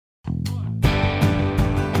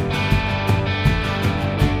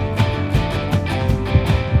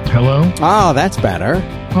Hello? Oh, that's better.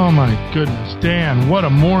 Oh, my goodness. Dan, what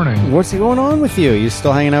a morning. What's going on with you? You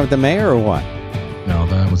still hanging out with the mayor or what? No,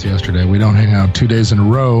 that was yesterday. We don't hang out 2 days in a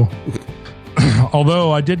row.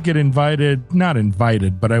 Although I did get not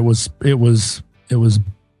invited, but it was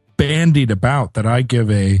bandied about that I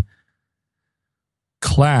give a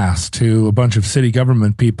class to a bunch of city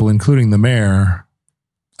government people, including the mayor,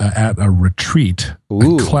 at a retreat.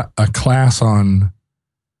 A class on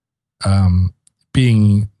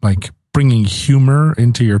bringing humor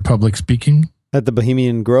into your public speaking. At the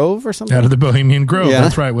Bohemian Grove or something? Out of the Bohemian Grove, yeah.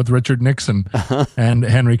 That's right, with Richard Nixon and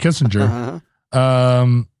Henry Kissinger.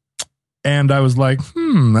 And I was like,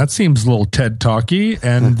 that seems a little TED Talky.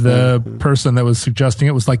 And the person that was suggesting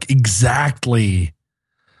it was like, exactly.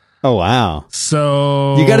 Oh, wow.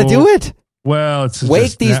 So you got to do it. Well, it's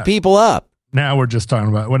wake these people up. Now we're just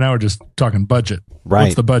talking budget. Right.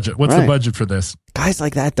 What's the budget? What's the budget for this? Guys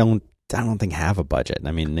like that I don't think have a budget.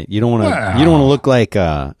 I mean, you don't want to look like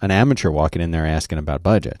an amateur walking in there asking about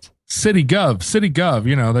budgets. City Gov,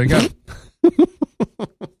 they got.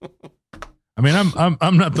 I mean,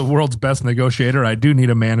 I'm not the world's best negotiator. I do need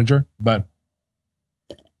a manager, but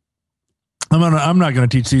I'm not going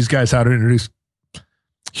to teach these guys how to introduce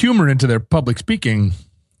humor into their public speaking.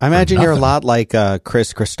 I imagine you're a lot like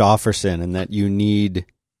Chris Christopherson, in that you need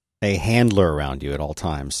a handler around you at all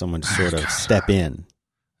times, someone to sort of step in.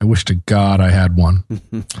 I wish to God I had one.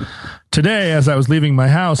 Today, as I was leaving my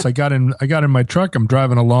house, I got in my truck. I'm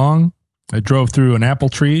driving along. I drove through an apple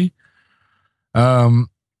tree. And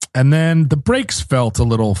then the brakes felt a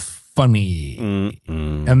little funny.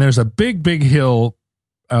 And there's a big, big hill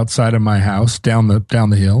outside of my house down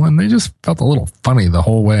the hill, and they just felt a little funny the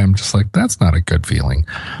whole way. I'm just like, that's not a good feeling.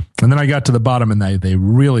 And then I got to the bottom, and they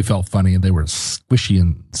really felt funny, and they were squishy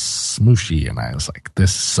and smooshy, and I was like,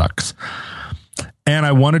 this sucks. And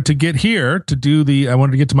I wanted to get here I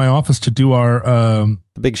wanted to get to my office to do our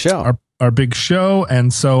big show, our big show.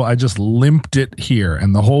 And so I just limped it here.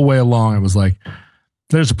 And the whole way along, I was like,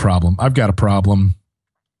 there's a problem. I've got a problem.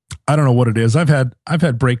 I don't know what it is. I've had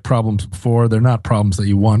brake problems before. They're not problems that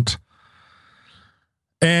you want.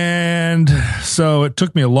 And so it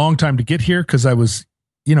took me a long time to get here, because I was,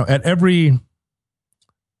 on every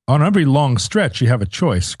long stretch, you have a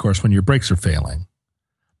choice, of course, when your brakes are failing.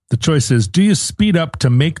 The choice is, do you speed up to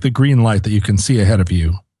make the green light that you can see ahead of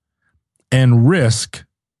you and risk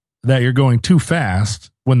that you're going too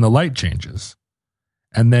fast when the light changes?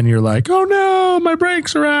 And then you're like, oh no, my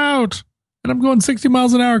brakes are out and I'm going 60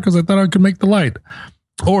 miles an hour because I thought I could make the light.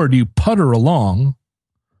 Or do you putter along,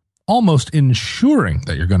 almost ensuring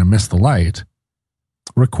that you're going to miss the light,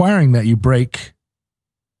 requiring that you brake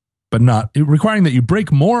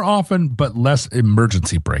more often, but less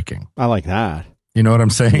emergency braking? I like that. You know what I'm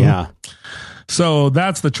saying? Yeah. So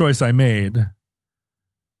that's the choice I made.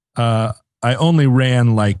 I only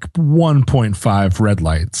ran like 1.5 red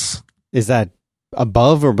lights. Is that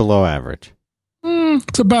above or below average?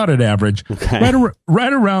 It's about at average. Okay.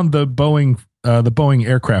 Right around the Boeing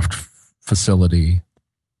aircraft facility,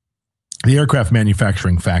 the aircraft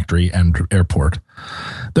manufacturing factory and airport.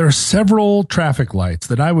 There are several traffic lights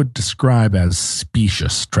that I would describe as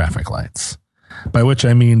specious traffic lights, by which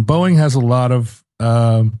I mean Boeing has a lot of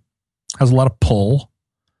pull.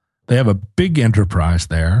 They have a big enterprise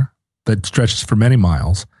there that stretches for many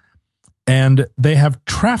miles, and they have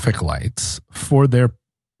traffic lights for their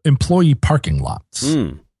employee parking lots.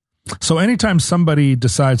 So anytime somebody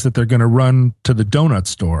decides that they're going to run to the donut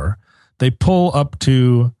store, they pull up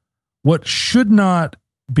to what should not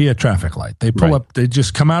be a traffic light. They pull up, they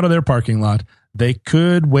just come out of their parking lot. They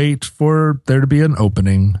could wait for there to be an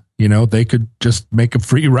opening. They could just make a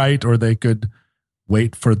free right, or they could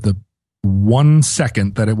wait for the 1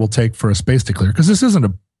 second that it will take for a space to clear. Because this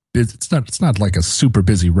isn't it's not like a super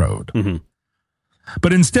busy road. Mm-hmm.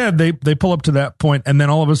 But instead, they pull up to that point, and then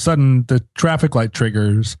all of a sudden the traffic light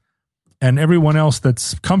triggers, and everyone else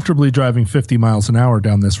that's comfortably driving 50 miles an hour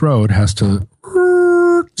down this road has to.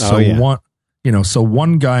 So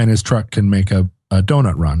one guy in his truck can make a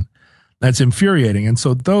donut run. That's infuriating. And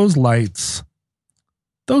so those lights,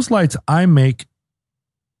 I make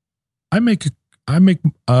a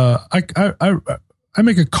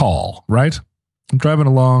call, right? I'm driving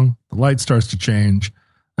along, the light starts to change.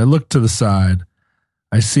 I look to the side.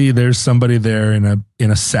 I see there's somebody there in a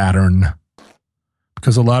Saturn,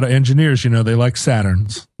 because a lot of engineers, they like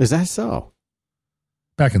Saturns. Is that so?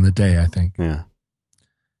 Back in the day, I think. Yeah.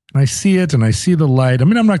 And I see it, and I see the light. I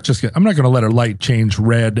mean, I'm not going to let a light change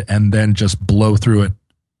red and then just blow through it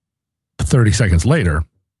 30 seconds later.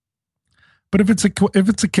 But if it's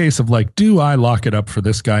a case of like, do I lock it up for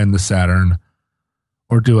this guy in the Saturn,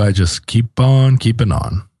 or do I just keep on keeping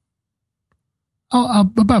on?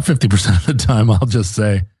 about 50% of the time, I'll just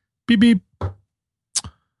say, beep, beep.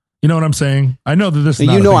 You know what I'm saying? I know that this is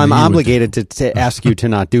not I'm obligated to ask you to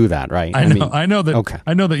not do that, right? I know that. Okay.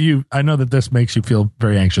 I know that this makes you feel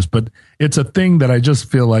very anxious, but it's a thing that I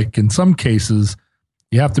just feel like in some cases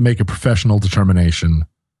you have to make a professional determination.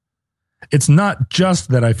 It's not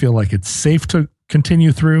just that I feel like it's safe to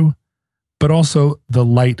continue through, but also the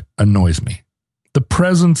light annoys me. The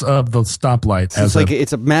presence of the stoplight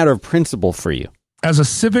it's a matter of principle for you. As a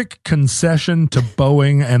civic concession to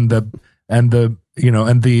Boeing and the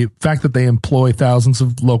fact that they employ thousands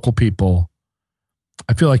of local people,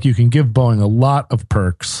 I feel like you can give Boeing a lot of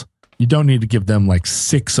perks. You don't need to give them like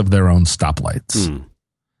 6 of their own stoplights.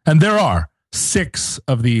 And there are 6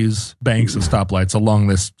 of these banks of stoplights along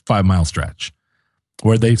this 5-mile stretch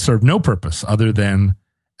where they serve no purpose other than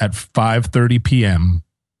at 5:30 p.m.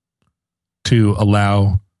 to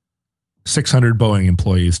allow 600 Boeing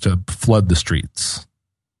employees to flood the streets.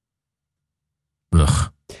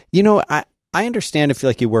 Ugh. I understand if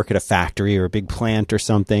you work at a factory or a big plant or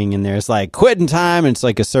something and there's like quitting time and it's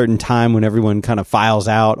like a certain time when everyone kind of files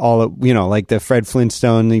out like the Fred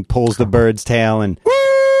Flintstone, he pulls the bird's tail and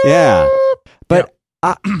yeah. But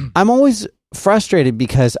I'm always frustrated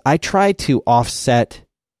because I try to offset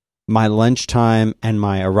my lunchtime and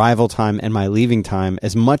my arrival time and my leaving time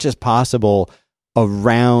as much as possible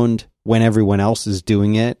around when everyone else is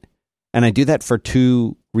doing it. And I do that for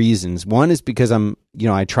 2 reasons. One is because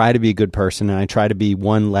I try to be a good person and I try to be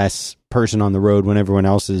one less person on the road when everyone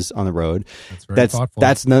else is on the road. That's thoughtful.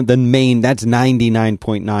 That's the main, that's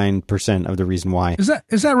 99.9% of the reason why. Is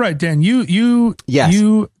that right, Dan? Yes.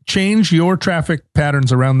 You change your traffic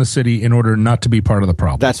patterns around the city in order not to be part of the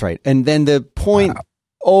problem. That's right. And then the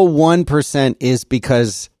 0.01% is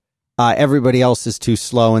because everybody else is too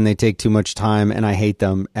slow and they take too much time and I hate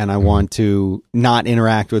them and I want to not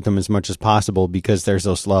interact with them as much as possible because they're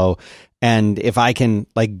so slow. And if I can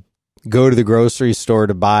like go to the grocery store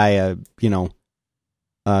to buy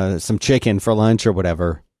some chicken for lunch or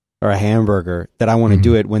whatever, or a hamburger, that I want to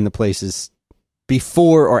do it when the place is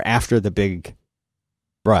before or after the big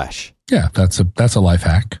rush. Yeah, that's a life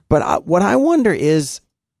hack. But what I wonder is,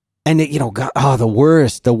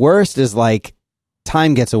 the worst is like,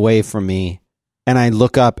 time gets away from me and I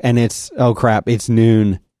look up and it's, oh crap, it's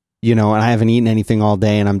noon, and I haven't eaten anything all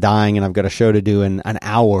day and I'm dying and I've got a show to do in an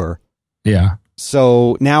hour. Yeah.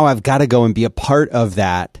 So now I've got to go and be a part of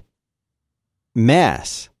that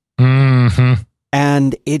mess. Mm-hmm.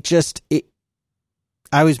 And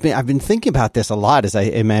I've been thinking about this a lot as I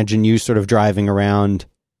imagine you sort of driving around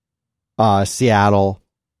Seattle.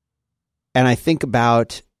 And I think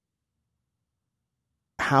about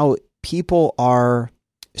how people are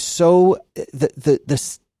so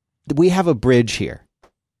we have a bridge here.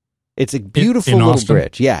 It's a beautiful little Austin?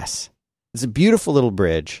 bridge. Yes. It's a beautiful little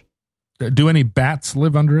bridge. Do any bats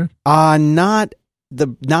live under it? Not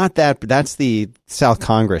that, but that's the South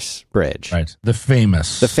Congress Bridge. Right. The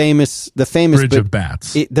famous Bridge of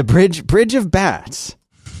Bats. The Bridge of Bats.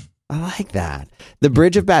 I like that. The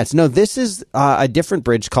Bridge of Bats. No, this is a different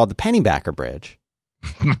bridge called the Pennybacker Bridge.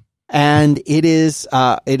 And it is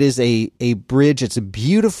a bridge. It's a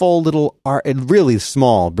beautiful little, really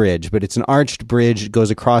small bridge, but it's an arched bridge. It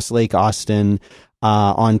goes across Lake Austin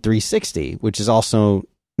on 360, which is also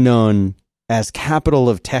known as Capital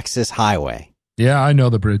of Texas Highway. Yeah, I know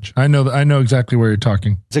the bridge. I know exactly where you're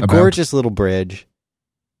talking. It's a gorgeous little bridge.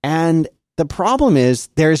 And the problem is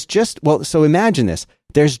so imagine this.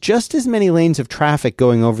 There's just as many lanes of traffic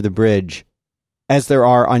going over the bridge as there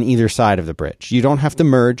are on either side of the bridge. You don't have to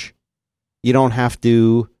merge. You don't have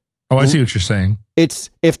to. Oh, I see what you're saying. It's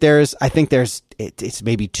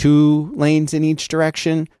maybe 2 lanes in each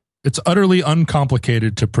direction. It's utterly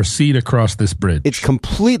uncomplicated to proceed across this bridge. It's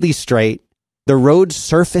completely straight. The road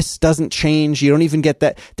surface doesn't change. You don't even get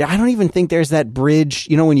that. I don't even think there's that bridge.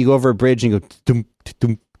 When you go over a bridge and you go, dum,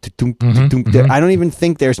 dum, dum, dum, dum, dum. I don't even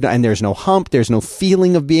think there's no hump. There's no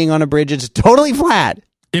feeling of being on a bridge. It's totally flat.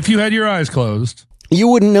 If you had your eyes closed, you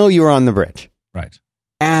wouldn't know you were on the bridge. Right.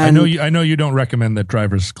 And I know you don't recommend that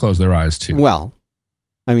drivers close their eyes too. Well,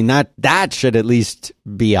 I mean that should at least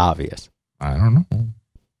be obvious. I don't know.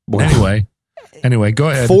 Well, anyway, go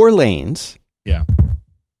ahead. 4 lanes. Yeah.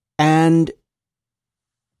 And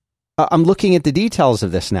I'm looking at the details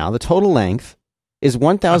of this now. The total length is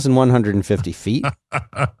 1,150 feet.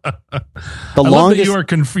 The longest. Love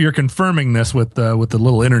that you're confirming this with the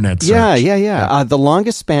little internet search. Yeah. The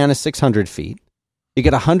longest span is 600 feet. You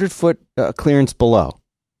get 100-foot clearance below.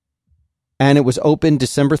 And it was opened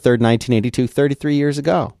December 3rd, 1982, 33 years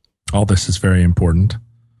ago. All this is very important.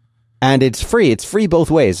 And it's free. It's free both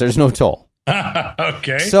ways. There's no toll.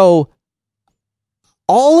 Okay. So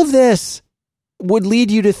All of this would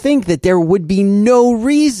lead you to think that there would be no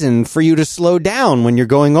reason for you to slow down when you're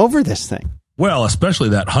going over this thing. Well, especially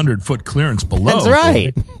that 100-foot clearance below. That's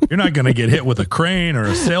right. You're not going to get hit with a crane or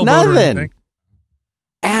a sailboat or anything.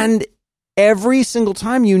 And every single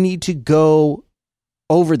time you need to go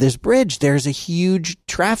over this bridge, there's a huge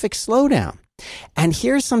traffic slowdown. And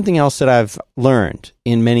here's something else that I've learned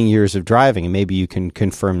in many years of driving, and maybe you can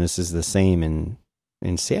confirm this is the same in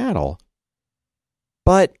Seattle.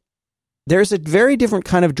 But there's a very different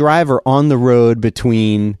kind of driver on the road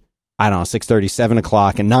between, I don't know, 6:30, 7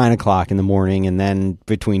 o'clock and 9 o'clock in the morning, and then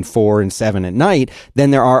between 4 and 7 at night,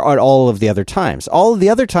 than there are at all of the other times. All of the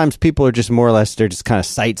other times, people are just more or less, they're just kind of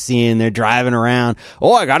sightseeing, they're driving around.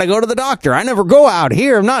 Oh, I got to go to the doctor. I never go out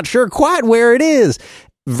here. I'm not sure quite where it is.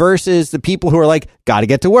 Versus the people who are like, got to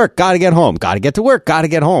get to work, got to get home, got to get to work, got to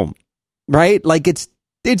get home. Right? Like it's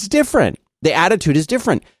different. The attitude is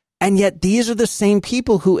different. And yet these are the same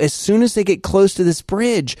people who, as soon as they get close to this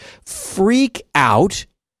bridge, freak out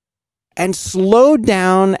and slow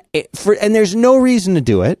down and there's no reason to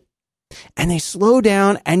do it. And they slow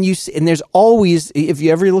down, and and there's always, if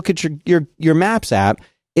you ever look at your Maps app,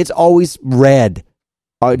 it's always red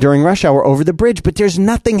during rush hour over the bridge, but there's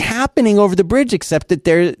nothing happening over the bridge except that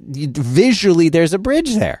visually there's a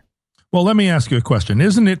bridge there. Well, let me ask you a question.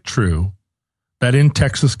 Isn't it true that in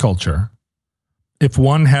Texas culture, if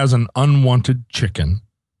one has an unwanted chicken,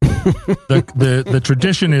 the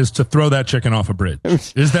tradition is to throw that chicken off a bridge?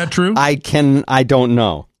 Is that true? I don't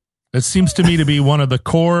know. It seems to me to be one of the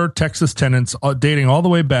core Texas tenets dating all the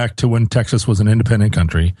way back to when Texas was an independent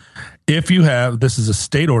country. This is a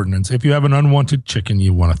state ordinance, if you have an unwanted chicken,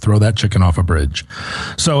 you want to throw that chicken off a bridge.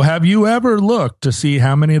 So have you ever looked to see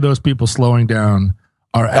how many of those people slowing down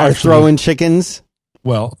are actually throwing chickens?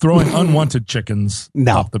 Well, throwing unwanted chickens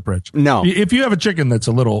off the bridge. No. If you have a chicken that's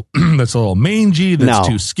a little mangy, that's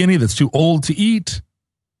too skinny, that's too old to eat,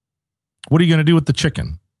 what are you going to do with the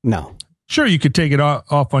chicken? No. Sure, you could take it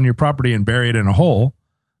off on your property and bury it in a hole,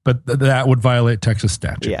 but that would violate Texas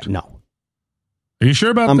statute. Yeah, no. Are you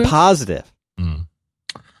sure about that? I'm positive.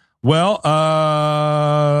 Well,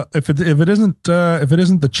 if it isn't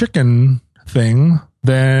the chicken thing,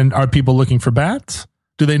 then are people looking for bats?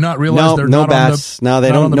 Do they not realize they're not bats? On the, no,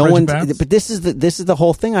 they don't. No one. Bats? But this is the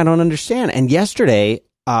whole thing I don't understand. And yesterday,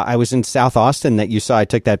 I was in South Austin. That you saw. I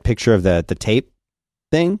took that picture of the tape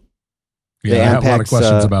thing. Yeah, I have a lot of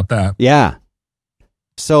questions about that. Yeah.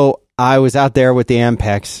 So I was out there with the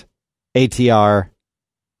Ampex ATR,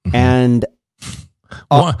 and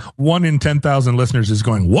one in 10,000 listeners is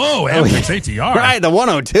going, "Whoa, Ampex ATR!" Right, the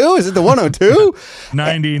 102. Is it the 102?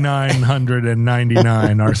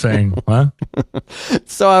 9,999 are saying, "What?"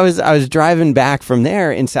 So I was driving back from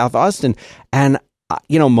there in South Austin, and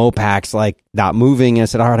Mopac's like not moving. And I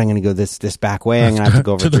said, all right, I'm going to go this back way. I'm going to have to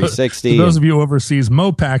go over 360. To those of you overseas,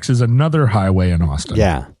 Mopax is another highway in Austin.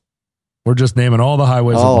 Yeah. We're just naming all the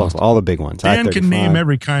highways of Austin. All the big ones. Dan can name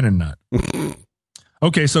every kind of nut.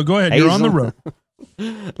 Okay, so go ahead. You're on the road.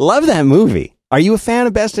 Love that movie. Are you a fan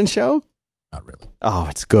of Best in Show? Not really. Oh,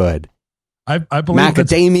 it's good. I believe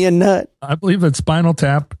Macadamia Nut. I believe that Spinal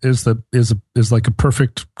Tap is like a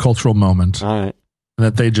perfect cultural moment. All right.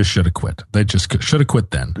 That they just should have quit. They just should have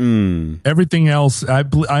quit then. Everything else, I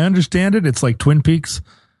understand it. It's like Twin Peaks.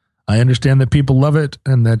 I understand that people love it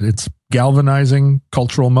and that it's galvanizing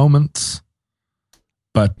cultural moments.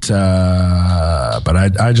 But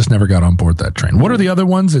I just never got on board that train. What are the other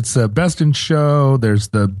ones? It's Best in Show. There's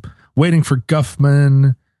the Waiting for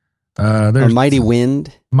Guffman. There's Mighty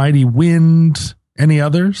Wind. Mighty Wind. Any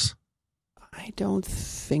others? I don't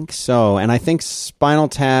think so. And I think Spinal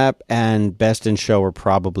Tap and Best in Show are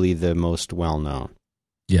probably the most well-known.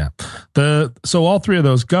 Yeah. So all three of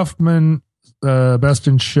those, Guffman, Best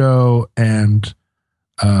in Show, and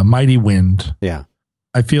Mighty Wind. Yeah.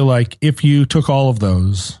 I feel like if you took all of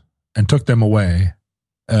those and took them away,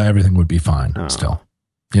 everything would be fine still.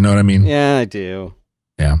 You know what I mean? Yeah, I do.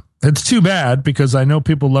 Yeah. It's too bad because I know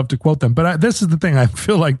people love to quote them. But this is the thing. I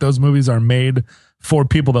feel like those movies are made for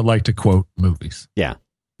people that like to quote movies. Yeah.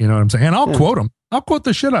 You know what I'm saying? And I'll quote them. I'll quote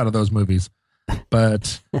the shit out of those movies.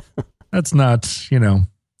 But that's not, you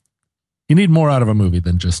need more out of a movie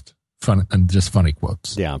than just fun and just funny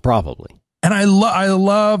quotes. Yeah, probably. And I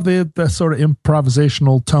love the sort of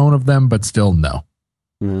improvisational tone of them, but still no.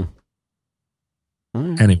 Mm.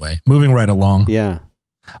 Right. Anyway, moving right along. Yeah.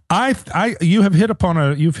 You've hit upon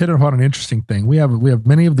an interesting thing. We have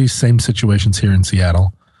many of these same situations here in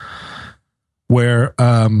Seattle where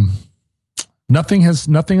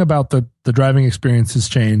nothing about the driving experience has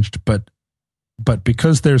changed, but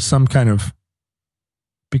because there's some kind of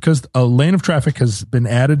because a lane of traffic has been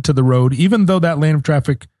added to the road, even though that lane of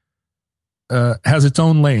traffic has its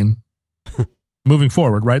own lane moving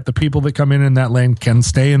forward, right? The people that come in that lane can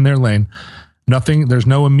stay in their lane. There's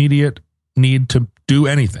no immediate need to do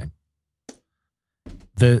anything.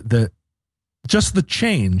 Just the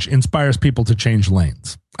change inspires people to change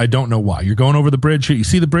lanes. I don't know why. You're going over the bridge. You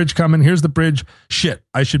see the bridge coming. Here's the bridge. Shit,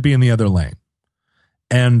 I should be in the other lane.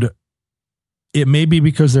 And it may be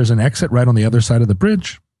because there's an exit right on the other side of the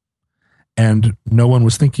bridge. And no one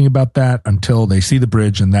was thinking about that until they see the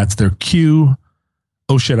bridge, and that's their cue.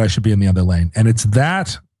 Oh shit, I should be in the other lane. And it's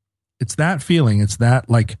that feeling. It's that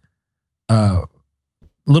like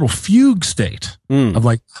little fugue state of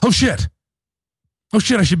like, oh shit,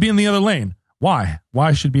 I should be in the other lane. Why?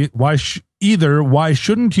 Either why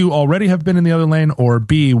shouldn't you already have been in the other lane, or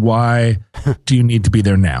B, why do you need to be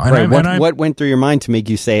there now? And right. What went through your mind to make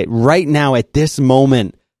you say it right now at this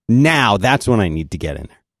moment? Now that's when I need to get in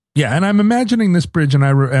there. Yeah, and I'm imagining this bridge, and I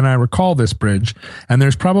recall this bridge, and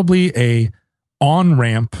there's probably a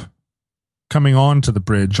on-ramp coming onto the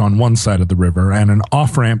bridge on one side of the river, and an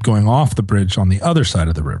off-ramp going off the bridge on the other side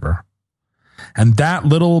of the river. And that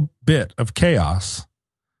little bit of chaos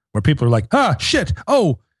where people are like, shit,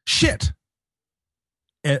 oh, shit.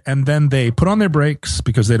 And then they put on their brakes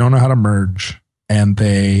because they don't know how to merge. And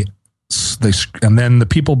and then the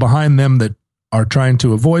people behind them that are trying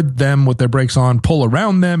to avoid them with their brakes on pull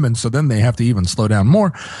around them. And so then they have to even slow down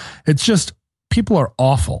more. It's just, people are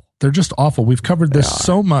awful. They're just awful. We've covered this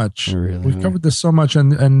so much. We've covered this so much.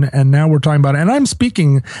 And now we're talking about it. And I'm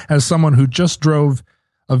speaking as someone who just drove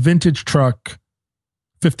a vintage truck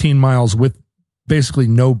 15 miles with basically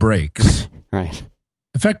no brakes. Right.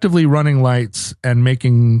 Effectively running lights and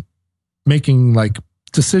making like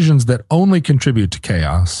decisions that only contribute to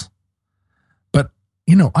chaos. But,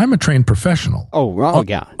 I'm a trained professional. Oh,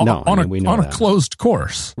 yeah. No, on a closed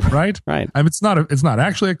course, right? Right. I mean, it's not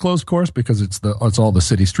actually a closed course because it's all the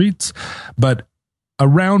city streets, but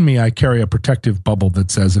around me I carry a protective bubble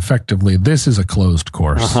that says effectively this is a closed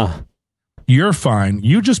course. Uh-huh. You're fine.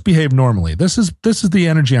 You just behave normally. This is the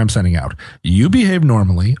energy I'm sending out. You behave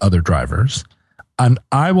normally, other drivers, and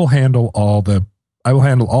I will handle all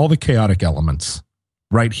the chaotic elements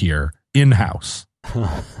right here in-house.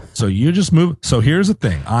 So you just move. So here's the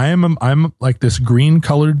thing. I'm like this green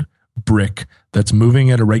colored brick that's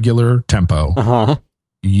moving at a regular tempo. Uh-huh.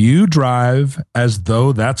 You drive as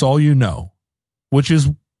though that's all you know, which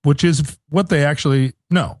is what they actually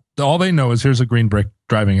know. All they know is here's a green brick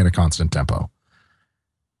driving at a constant tempo.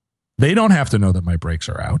 They don't have to know that my brakes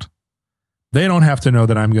are out. They don't have to know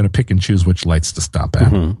that I'm going to pick and choose which lights to stop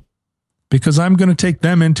at, because I'm going to take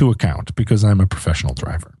them into account because I'm a professional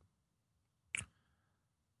driver.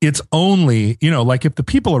 It's only, like if the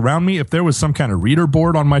people around me, if there was some kind of reader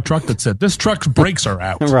board on my truck that said this truck's brakes are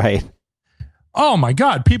out. Right. Oh my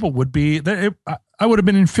God, people would be, I would have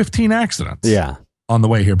been in 15 accidents. Yeah. On the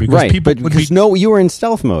way here because people you were in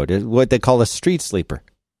stealth mode, what they call a street sleeper.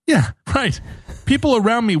 Yeah, right. People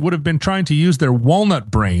around me would have been trying to use their walnut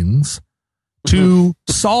brains to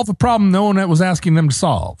solve a problem no one was asking them to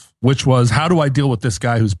solve, which was, how do I deal with this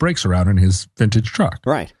guy whose brakes are out in his vintage truck?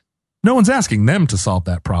 Right. No one's asking them to solve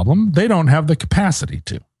that problem. They don't have the capacity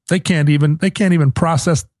to. They can't even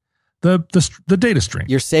process the data stream.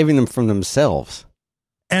 You're saving them from themselves.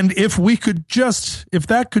 And if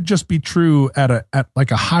that could just be true at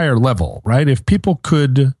like a higher level, right? If people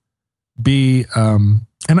could be, and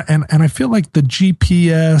I feel like the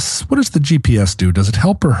GPS, what does the GPS do? Does it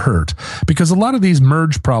help or hurt? Because a lot of these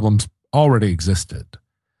merge problems already existed.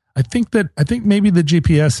 I think maybe the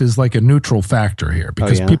GPS is like a neutral factor here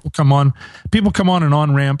because people come on an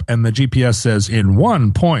on-ramp and the GPS says in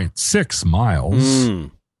 1.6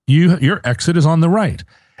 miles, your exit is on the right.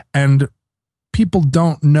 And people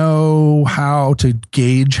don't know how to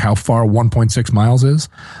gauge how far 1.6 miles is.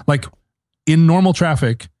 Like in normal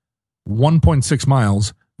traffic, 1.6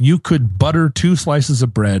 miles, you could butter 2 slices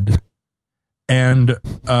of bread and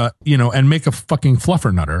make a fucking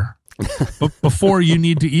fluffernutter before you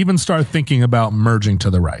need to even start thinking about merging to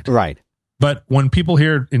the right. Right. But when people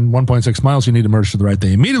hear in 1.6 miles, you need to merge to the right,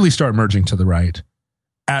 they immediately start merging to the right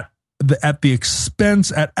at the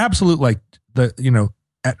expense, at absolute,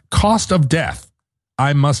 at cost of death.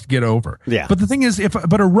 I must get over. Yeah. But the thing is,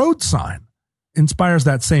 but a road sign inspires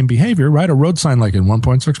that same behavior, right? A road sign like in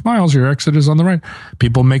 1.6 miles, your exit is on the right.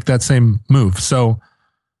 People make that same move. So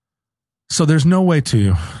there's no way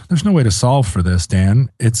to solve for this, Dan.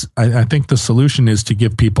 I think the solution is to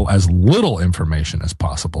give people as little information as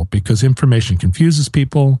possible, because information confuses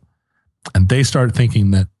people and they start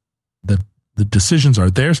thinking that the decisions are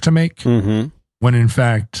theirs to make, when in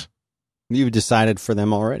fact You've decided for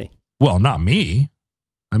them already. Well, not me.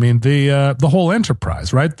 I mean, the whole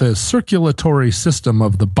enterprise, right? The circulatory system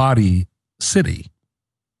of the body city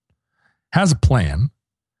has a plan.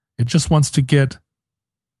 It just wants to get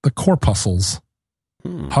the corpuscles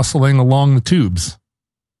hustling along the tubes.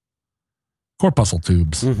 Corpuscle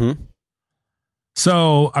tubes. Mm-hmm.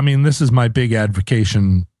 So, I mean, this is my big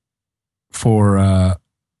advocation for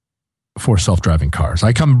self-driving cars.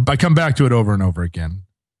 I come back to it over and over again.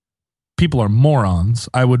 People are morons.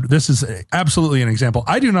 This is absolutely an example.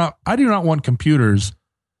 I do not want computers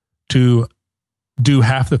to do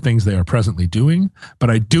half the things they are presently doing,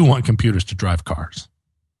 but I do want computers to drive cars.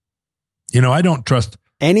 I don't trust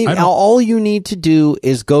all you need to do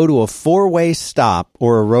is go to a 4-way stop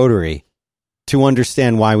or a rotary to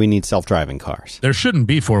understand why we need self-driving cars. There shouldn't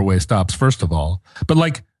be 4-way stops, first of all. But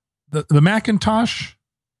like the Macintosh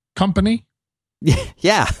company,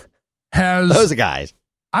 yeah, has those guys.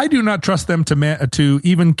 I do not trust them to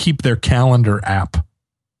even keep their calendar app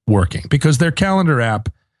working, because their calendar app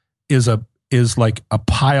is like a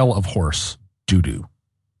pile of horse doo-doo.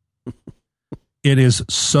 It is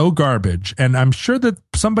so garbage. And I'm sure that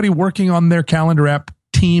somebody working on their calendar app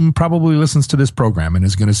team probably listens to this program and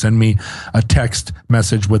is going to send me a text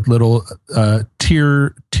message with little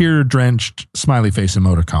tear-drenched smiley face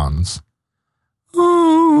emoticons.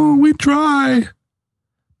 Oh, we try.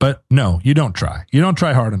 But no, you don't try. You don't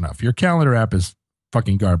try hard enough. Your calendar app is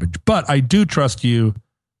fucking garbage. But I do trust you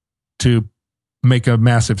to make a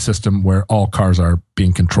massive system where all cars are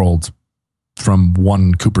being controlled from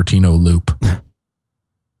one Cupertino loop.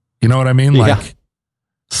 You know what I mean? Yeah. Like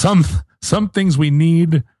some things we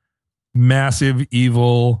need massive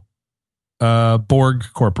evil Borg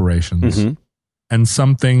corporations. Mm-hmm. And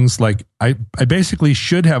some things like I basically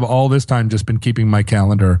should have all this time just been keeping my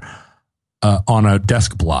calendar on a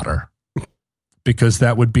desk blotter, because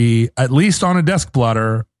that would be, at least on a desk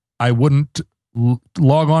blotter, I wouldn't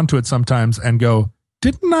log on to it sometimes and go,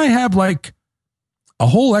 didn't I have like a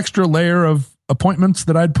whole extra layer of appointments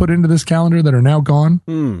that I'd put into this calendar that are now gone?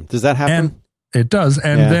 Does that happen? And it does.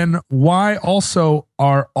 And then why also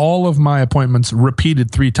are all of my appointments repeated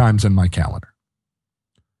 3 times in my calendar?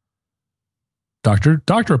 Doctor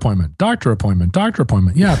appointment.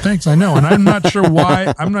 Yeah, thanks. I know. And I'm not sure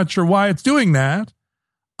why it's doing that.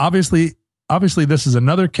 Obviously this is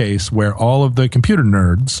another case where all of the computer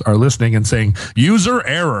nerds are listening and saying, user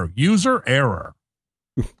error.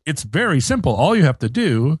 It's very simple. All you have to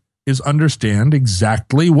do is understand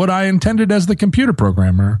exactly what I intended as the computer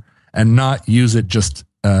programmer and not use it just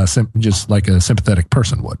like a sympathetic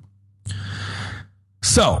person would.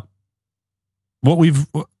 So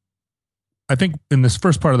I think in this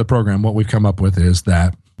first part of the program, what we've come up with is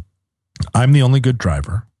that I'm the only good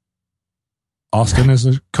driver. Austin is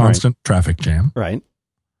a constant traffic jam. Right.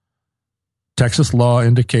 Texas law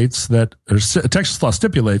stipulates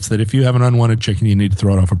that if you have an unwanted chicken, you need to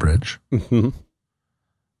throw it off a bridge. Mm-hmm.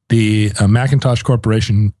 The Macintosh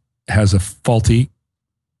Corporation has a faulty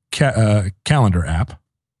calendar app,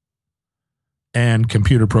 and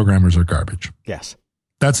computer programmers are garbage. Yes.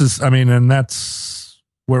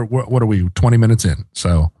 What are we, 20 minutes in?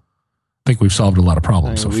 So I think we've solved a lot of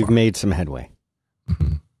problems so far. We've made some headway.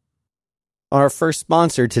 Mm-hmm. Our first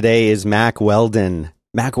sponsor today is Mack Weldon.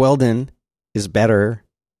 Mack Weldon is better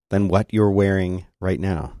than what you're wearing right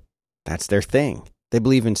now. That's their thing. They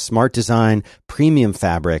believe in smart design, premium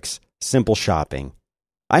fabrics, simple shopping.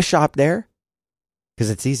 I shop there because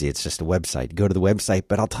it's easy. It's just a website. Go to the website,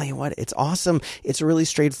 but I'll tell you what, it's awesome. It's really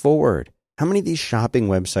straightforward. How many of these shopping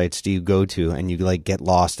websites do you go to and you like get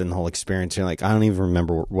lost in the whole experience? You're like, I don't even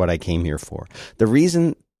remember what I came here for. The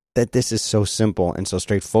reason that this is so simple and so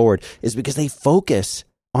straightforward is because they focus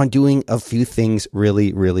on doing a few things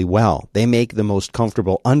really, really well. They make the most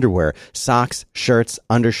comfortable underwear, socks, shirts,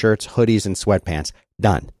 undershirts, hoodies, and sweatpants.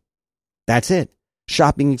 Done. That's it.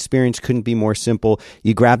 Shopping experience couldn't be more simple.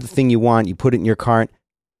 You grab the thing you want, you put it in your cart.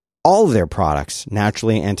 All of their products,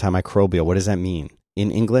 naturally antimicrobial. What does that mean? In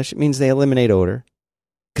English, it means they eliminate odor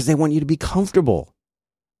because they want you to be comfortable.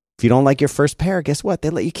 If you don't like your first pair, guess what? They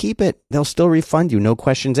let you keep it. They'll still refund you. No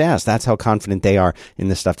questions asked. That's how confident they are in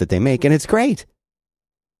the stuff that they make. And it's great.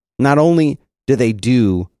 Not only do they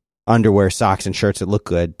do underwear, socks, and shirts that look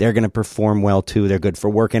good, they're going to perform well too. They're good for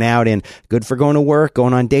working out and good for going to work,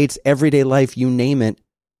 going on dates, everyday life, you name it.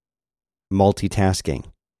 Multitasking.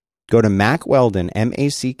 Go to Mack Weldon,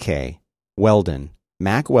 M-A-C-K, Weldon,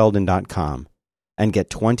 MackWeldon.com. and get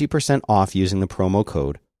 20% off using the promo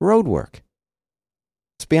code ROADWORK.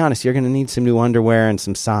 Let's be honest, you're going to need some new underwear and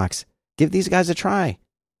some socks. Give these guys a try.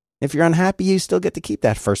 If you're unhappy, you still get to keep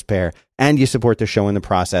that first pair, and you support the show in the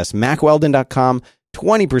process. MackWeldon.com,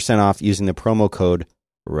 20% off using the promo code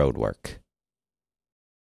ROADWORK.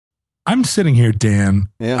 I'm sitting here, Dan.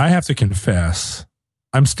 Yeah. I have to confess,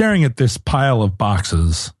 I'm staring at this pile of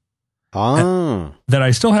boxes that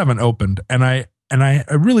I still haven't opened, and I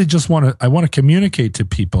really just want to communicate to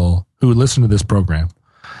people who listen to this program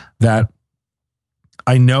that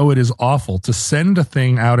I know it is awful to send a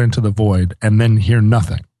thing out into the void and then hear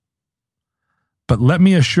nothing. But let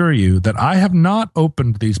me assure you that I have not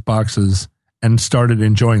opened these boxes and started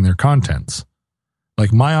enjoying their contents.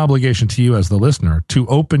 Like, my obligation to you as the listener to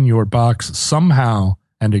open your box somehow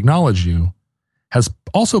and acknowledge you has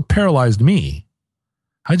also paralyzed me.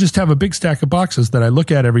 I just have a big stack of boxes that I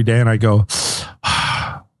look at every day and I go,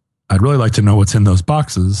 I'd really like to know what's in those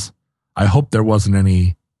boxes. I hope there wasn't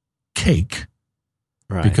any cake,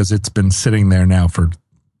 right? Because it's been sitting there now for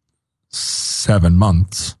 7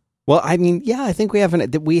 months. Well, I mean, yeah, I think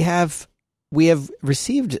we have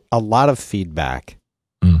received a lot of feedback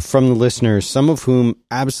from the listeners, some of whom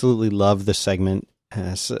absolutely love the segment,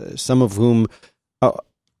 some of whom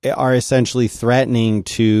are essentially threatening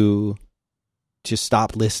to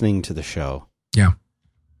stop listening to the show. Yeah.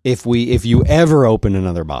 If you ever open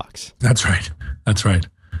another box. That's right. That's right.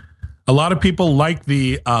 A lot of people like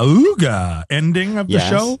the auga ending of the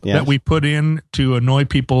show that we put in to annoy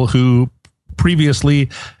people who previously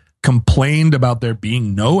complained about there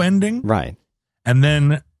being no ending. Right. And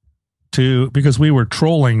then because we were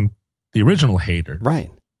trolling the original hater.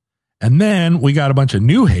 Right. And then we got a bunch of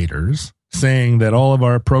new haters saying that all of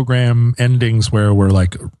our program endings where we're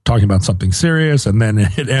like talking about something serious and then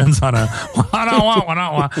it ends on a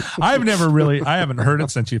I haven't heard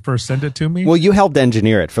it since you first sent it to me. Well, you helped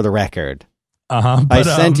engineer it, for the record.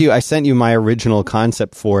 I sent you my original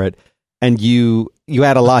concept for it, and you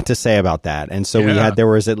had a lot to say about that. And so there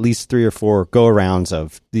was at least 3 or 4 go-arounds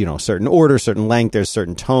of, certain order, certain length, there's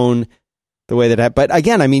certain tone, the way that but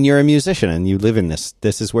again, I mean, you're a musician and you live in this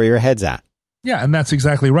is where your head's at. Yeah, and that's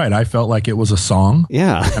exactly right. I felt like it was a song.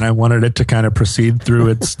 Yeah. And I wanted it to kind of proceed through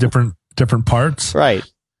its different parts. Right.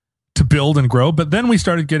 To build and grow. But then we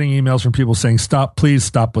started getting emails from people saying, please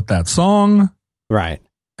stop with that song. Right.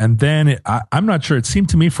 And then I'm not sure. It seemed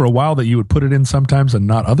to me for a while that you would put it in sometimes and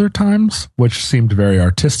not other times, which seemed very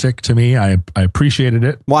artistic to me. I appreciated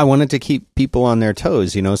it. Well, I wanted to keep people on their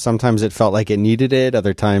toes. Sometimes it felt like it needed it.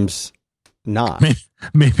 Other times not.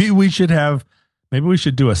 Maybe we should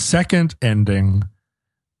do a second ending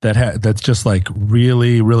that's just like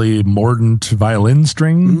really, really mordant violin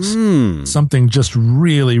strings. Something just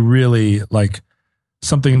really, really like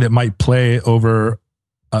something that might play over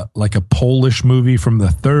like a Polish movie from the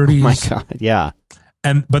 30s. Oh my God, yeah.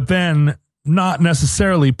 But then not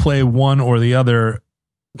necessarily play one or the other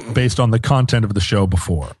based on the content of the show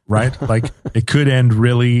before, right? Like it could end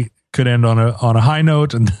on a high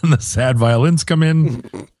note and then the sad violins come in.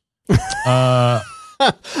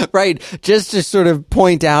 Right, just to sort of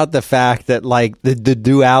point out the fact that like the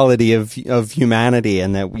duality of humanity,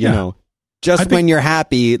 and that when you're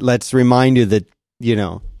happy, let's remind you that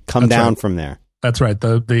come down from there. That's right.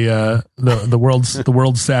 The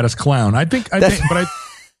world's saddest clown. I think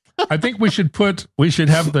we should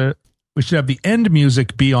have the end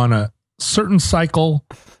music be on a certain cycle.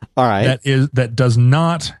 All right. That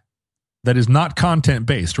is not content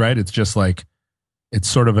based, right? It's just like it's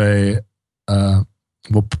sort of a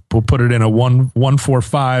we'll put it in a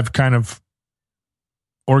 1-4-5 kind of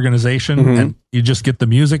organization, and you just get the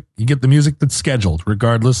music. You get the music that's scheduled,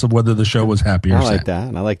 regardless of whether the show was happy or sad. I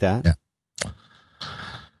like that. Yeah.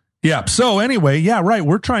 Yeah. So anyway, yeah, right.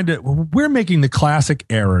 We're making the classic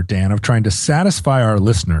error, Dan, of trying to satisfy our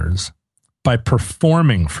listeners by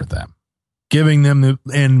performing for them, giving them the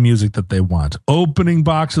end music that they want, opening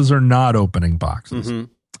boxes or not opening boxes. Mm-hmm.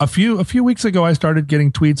 A few weeks ago, I started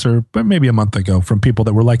getting tweets, or maybe a month ago, from people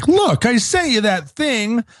that were like, "Look, I sent you that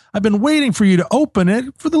thing. I've been waiting for you to open it.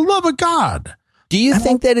 For the love of God!" Do you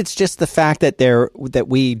think that it's just the fact that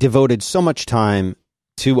we devoted so much time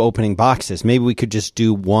to opening boxes? Maybe we could just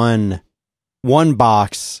do one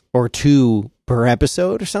box or 2 per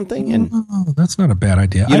episode or something. And that's not a bad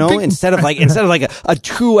idea. Instead of like a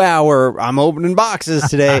 2-hour I'm opening boxes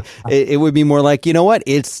today, it would be more like,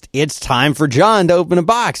 it's time for John to open a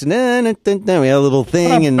box, and then we have a little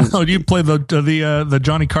thing. And do you play the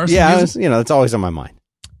Johnny Carson? Yeah, music? It's always on my mind.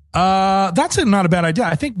 That's not a bad idea.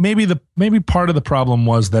 I think maybe part of the problem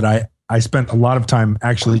was that I spent a lot of time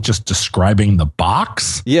actually just describing the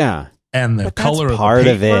box. Yeah. And the color of the paper. Part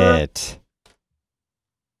of it.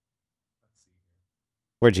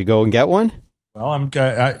 Where'd you go and get one? Well,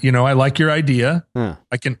 I like your idea. Huh.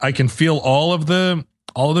 I can feel all of the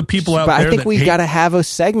people out there. I think we've got to have a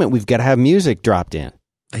segment. We've got to have music dropped in.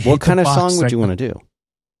 What kind of song would you want to do?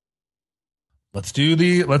 Let's do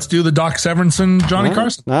the Doc Severinsen, Johnny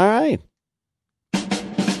Carson. All right.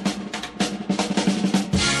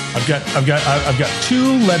 I've got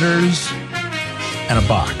 2 letters and a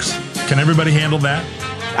box. Can everybody handle that?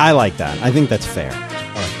 I like that. I think that's fair.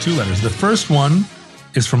 All right, 2 letters. The first one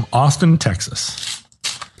is from Austin, Texas.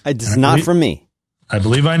 It's not from me. I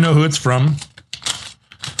believe I know who it's from.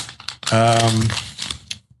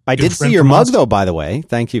 I did see your mug, though, by the way.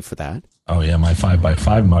 Thank you for that. Oh, yeah, my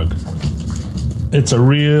 5x5 mug. It's a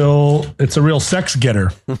real sex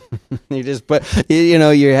getter. You just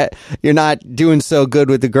you're not doing so good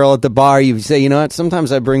with the girl at the bar. You say, you know what?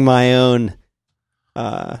 Sometimes I bring my own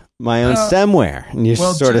stemware, and you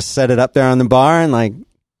sort of set it up there on the bar, and like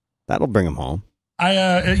that'll bring them home.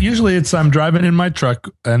 Usually I'm driving in my truck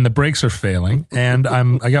and the brakes are failing, and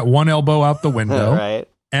I got one elbow out the window, right.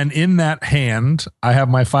 And in that hand I have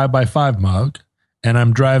my 5x5 mug, and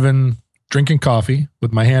I'm drinking coffee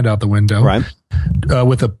with my hand out the window, right.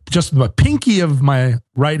 With just a pinky of my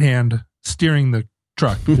right hand steering the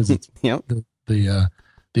truck because it's yep. the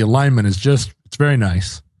alignment is it's very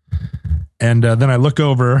nice. And then I look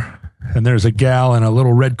over and there's a gal in a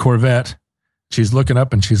little red Corvette. She's looking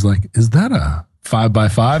up and she's like, "Is that a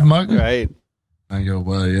 5x5 mug?" Right. I go,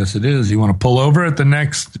 "Well, yes, it is. You want to pull over at the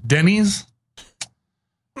next Denny's?"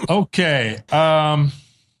 Okay.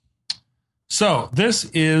 So this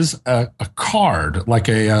is a card, like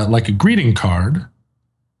a greeting card.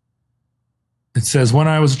 It says, "When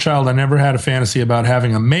I was a child, I never had a fantasy about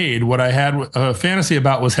having a maid. What I had a fantasy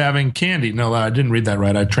about was having candy." No, I didn't read that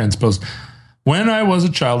right. I transposed. "When I was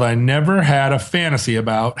a child, I never had a fantasy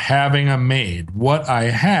about having a maid. What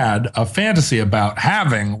I had a fantasy about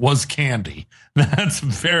having was candy." That's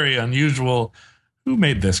very unusual. Who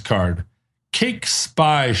made this card? Cake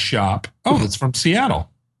Spy Shop. Oh, it's from Seattle.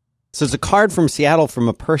 So it's a card from Seattle from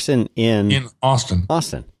a person in Austin.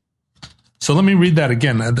 Austin. So let me read that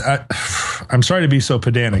again. I'm sorry to be so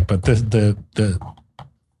pedantic, but the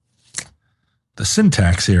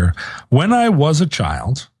syntax here. When I was a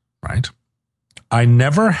child, right, I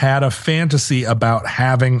never had a fantasy about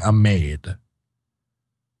having a maid.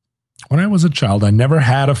 When I was a child, I never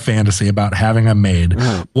had a fantasy about having a maid.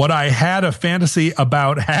 What I had a fantasy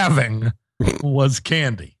about having was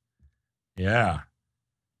candy. Yeah.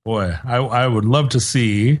 Boy, I would love to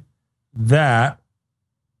see that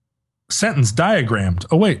sentence diagrammed.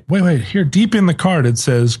 Oh, wait. Here, deep in the card, it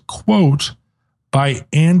says, quote, by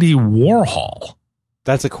Andy Warhol.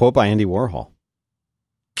 That's a quote by Andy Warhol.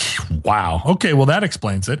 Wow. Okay, well, that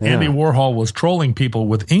explains it. Yeah. Andy Warhol was trolling people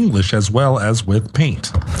with English as well as with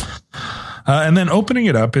paint. And then opening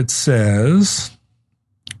it up, it says,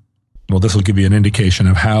 well, this will give you an indication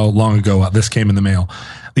of how long ago this came in the mail.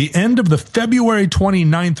 "The end of the February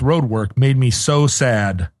 29th road work made me so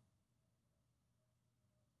sad."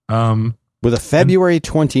 With a February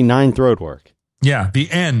 29th road work. Yeah,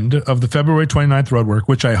 the end of the February 29th road work,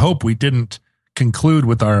 which I hope we didn't conclude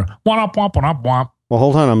with our womp womp womp womp. Well,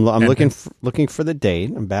 hold on. I'm looking for the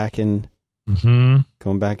date. I'm back in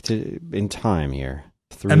going back to in time here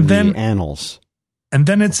through the annals. And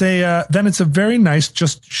then it's a very nice,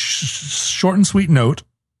 just short and sweet note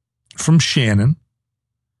from Shannon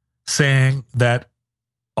saying that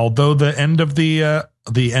although the end of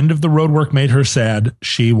the road work made her sad,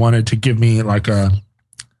 she wanted to give me like a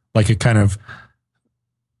kind of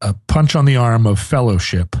a punch on the arm of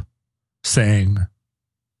fellowship, saying,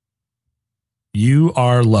 "You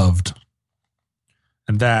are loved."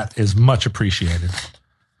 And that is much appreciated.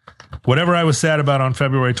 Whatever I was sad about on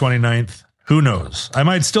February 29th, who knows? I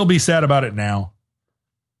might still be sad about it now.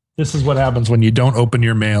 This is what happens when you don't open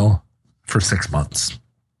your mail for 6 months.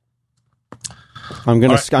 I'm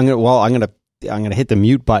gonna hit the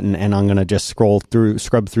mute button, and I'm gonna just scrub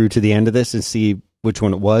through to the end of this and see which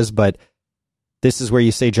one it was. But this is where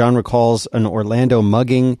you say John recalls an Orlando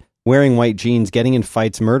mugging, wearing white jeans, getting in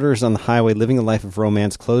fights, murders on the highway, living a life of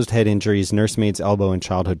romance, closed head injuries, nursemaid's elbow, and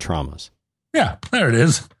childhood traumas. Yeah, there it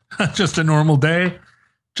is. Just a normal day.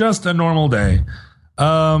 Just a normal day.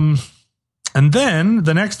 And then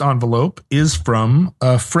the next envelope is from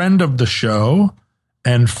a friend of the show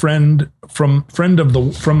and friend from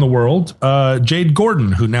the world, Jade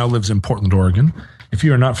Gordon, who now lives in Portland, Oregon. If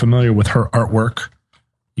you are not familiar with her artwork,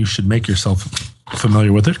 you should make yourself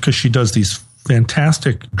familiar with it because she does these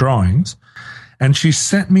fantastic drawings. And she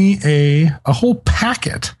sent me a whole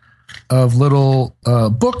packet of little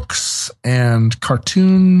books and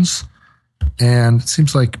cartoons, and it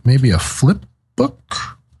seems like maybe a flip book.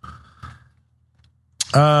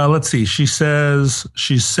 Let's see. She says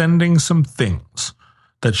she's sending some things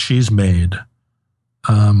that she's made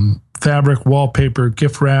fabric wallpaper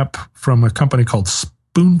gift wrap from a company called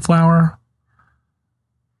Spoonflower.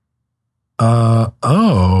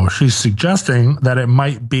 She's suggesting that it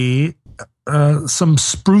might be some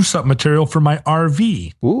spruce up material for my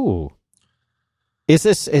RV. Ooh. Is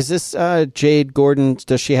this Jade Gordon?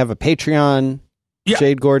 Does she have a Patreon? Yeah.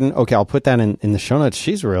 Jade Gordon. Okay, I'll put that in the show notes.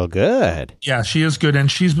 She's real good. Yeah, she is good, and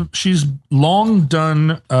she's long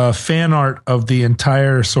done fan art of the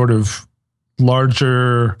entire sort of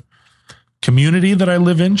larger community that I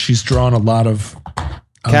live in. She's drawn a lot of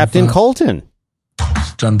Captain Colton.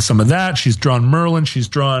 She's done some of that. She's drawn Merlin. She's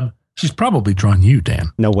probably drawn you,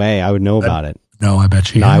 Dan. No way. I would know about it. No, I bet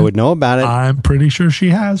she has. I would know about it. I'm pretty sure she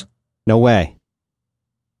has. No way.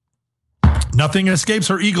 Nothing escapes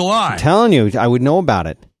her eagle eye. I'm telling you, I would know about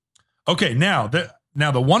it. Okay, now the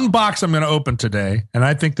one box I'm going to open today, and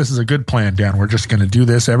I think this is a good plan, Dan. We're just going to do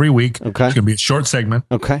this every week. Okay. It's going to be a short segment.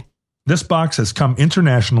 Okay. This box has come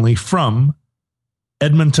internationally from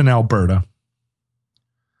Edmonton, Alberta.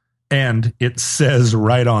 And it says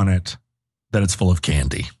right on it that it's full of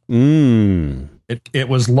candy. It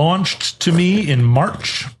was launched to me in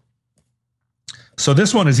March. So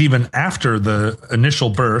this one is even after the initial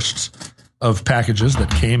burst of packages that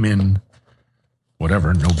came in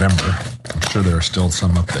November. I'm sure there are still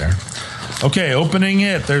some up there. Okay, opening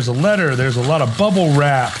it. There's a letter. There's a lot of bubble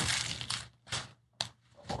wrap.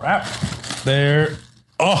 There.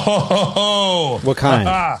 Oh, what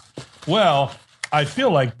kind? Well, I feel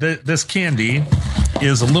like this candy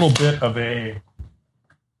is a little bit of I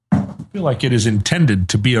feel like it is intended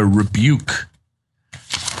to be a rebuke,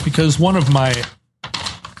 because one of my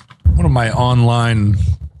online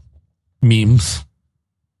memes,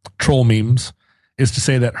 troll memes, is to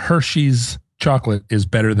say that Hershey's chocolate is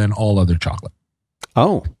better than all other chocolate.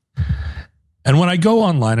 Oh. And when I go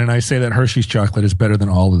online and I say that Hershey's chocolate is better than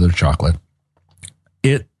all other chocolate,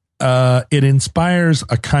 it inspires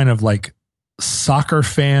a kind of like soccer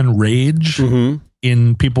fan rage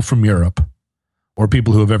in people from Europe, or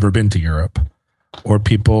people who have ever been to Europe, or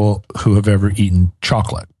people who have ever eaten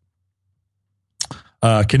chocolate.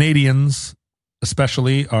 Canadians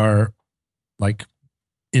especially are like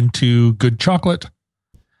into good chocolate.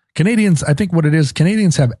 Canadians, I think what it is,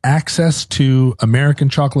 Canadians have access to American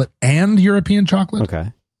chocolate and European chocolate.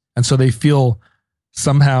 Okay. And so they feel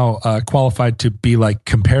somehow qualified to be like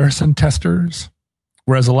comparison testers.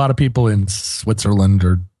 Whereas a lot of people in Switzerland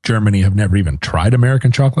or Germany have never even tried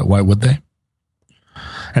American chocolate. Why would they?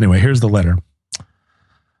 Anyway, here's the letter.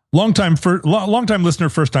 Long time listener,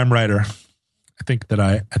 first time writer. I think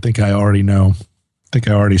I already know. I think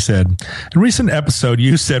I already said. In a recent episode,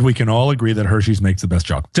 you said we can all agree that Hershey's makes the best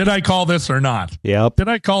chocolate. Did I call this or not? Yep. Did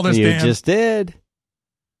I call this, You Dan? just did.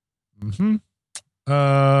 Mm-hmm.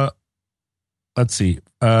 Let's see.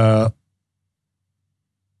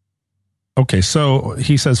 Okay, so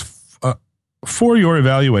he says, for your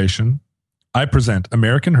evaluation, I present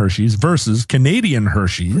American Hershey's versus Canadian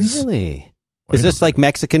Hershey's. Really? Is this like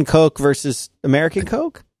Mexican Coke versus American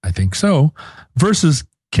Coke? I think so. Versus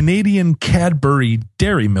Canadian Cadbury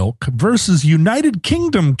Dairy Milk versus United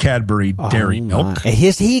Kingdom Cadbury Dairy Milk.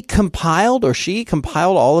 Has he compiled, or she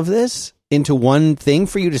compiled, all of this into one thing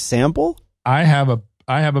for you to sample? I have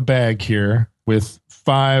a bag here with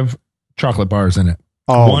 5 chocolate bars in it.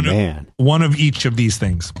 Oh, man. One of each of these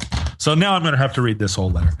things. So now I'm going to have to read this whole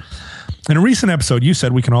letter. In a recent episode, you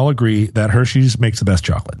said we can all agree that Hershey's makes the best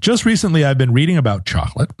chocolate. Just recently, I've been reading about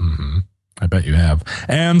chocolate. Mm-hmm. I bet you have.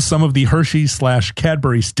 And some of the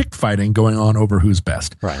Hershey/Cadbury stick fighting going on over who's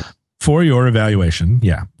best. Right. For your evaluation,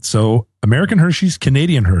 yeah. So American Hershey's,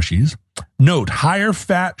 Canadian Hershey's. Note higher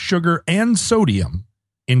fat, sugar, and sodium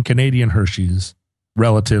in Canadian Hershey's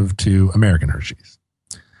relative to American Hershey's.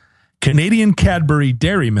 Canadian Cadbury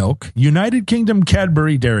Dairy Milk, United Kingdom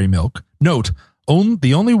Cadbury Dairy Milk. Note,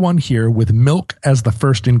 the only one here with milk as the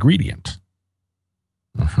first ingredient.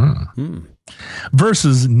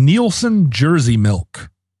 Versus Nielsen Jersey Milk,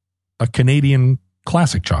 a Canadian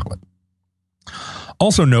classic chocolate.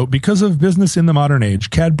 Also note, because of business in the modern age,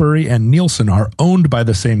 Cadbury and Nielsen are owned by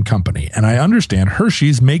the same company, and I understand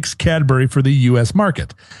Hershey's makes Cadbury for the U.S.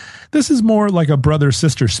 market. This is more like a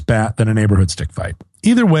brother-sister spat than a neighborhood stick fight.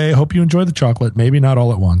 Either way, hope you enjoy the chocolate, maybe not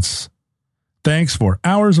all at once. Thanks for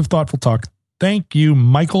hours of thoughtful talk. Thank you,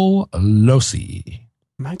 Michael Losi.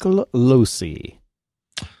 Michael Losi.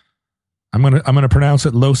 I'm gonna pronounce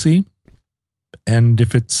it Losi, and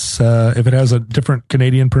if it has a different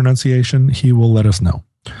Canadian pronunciation, he will let us know.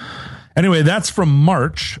 Anyway, that's from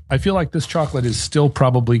March. I feel like this chocolate is still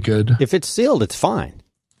probably good. If it's sealed, it's fine.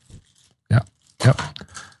 Yeah. Yep.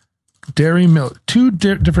 Dairy milk, 2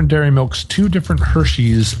 different dairy milks, 2 different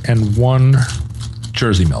Hershey's, and 1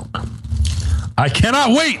 Jersey milk. I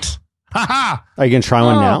cannot wait. Ha ha. Are you going to try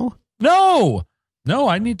one now? No,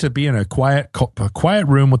 I need to be in a quiet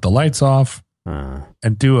room with the lights off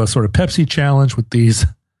and do a sort of Pepsi challenge with these.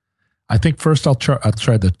 I think first I'll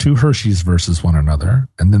try the 2 Hershey's versus one another,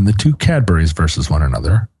 and then the 2 Cadbury's versus one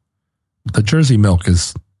another. The Jersey milk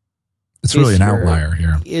it's really an outlier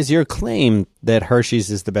here. Is your claim that Hershey's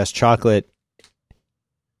is the best chocolate,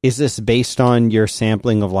 is this based on your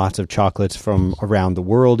sampling of lots of chocolates from around the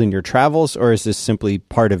world in your travels, or is this simply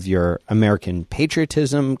part of your American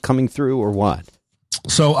patriotism coming through, or what?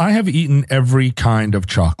 So I have eaten every kind of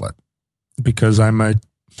chocolate because I'm a,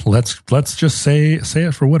 let's just say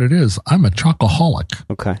it for what it is. I'm a chocoholic.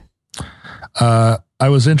 Okay. I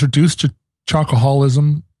was introduced to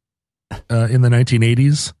chocoholism in the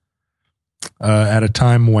 1980s at a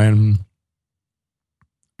time when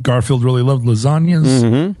Garfield really loved lasagnas.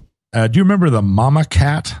 Mm-hmm. Do you remember the Mama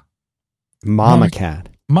Cat? Mama Cat.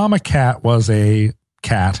 Mama Cat was a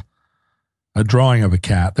cat, a drawing of a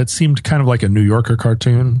cat that seemed kind of like a New Yorker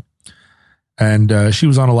cartoon. And she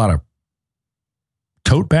was on a lot of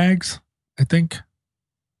tote bags, I think.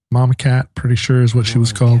 Mama Cat, pretty sure is what she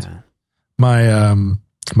was called. Cat.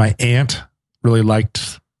 My aunt really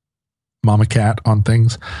liked Mama Cat on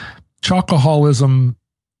things. Chocoholism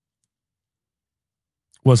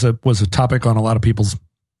was a topic on a lot of people's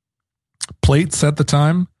plates at the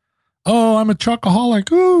time. Oh, I'm a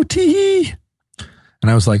chocoholic. Ooh, tee-hee.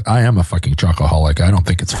 And I was like, I am a fucking chocoholic. I don't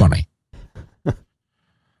think it's funny.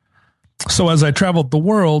 So as I traveled the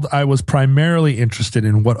world, I was primarily interested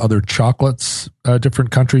in what other chocolates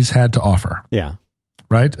different countries had to offer. Yeah.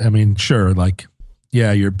 Right? I mean, sure, like,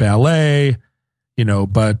 yeah, your ballet,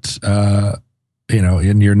 but,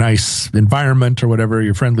 in your nice environment or whatever,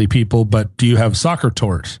 your friendly people, but do you have soccer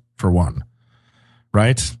tours for one?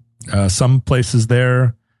 Right? Some places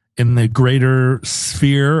there in the greater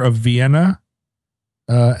sphere of Vienna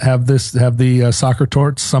have the soccer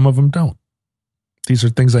torts. Some of them don't. These are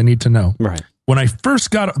things I need to know. Right. When I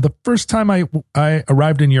first the first time I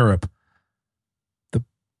arrived in Europe,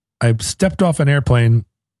 I stepped off an airplane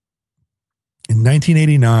in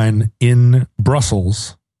 1989 in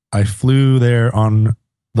Brussels. I flew there on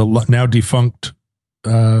the now defunct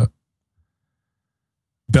Belgian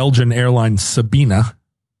airline Sabena.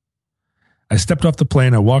 I stepped off the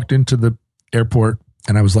plane. I walked into the airport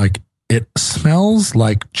and I was like, it smells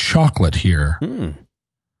like chocolate here.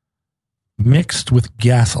 Mixed with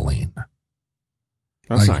gasoline.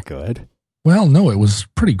 That's not good. Well, no, it was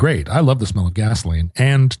pretty great. I love the smell of gasoline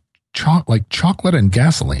and chocolate and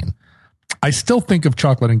gasoline. I still think of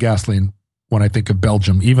chocolate and gasoline when I think of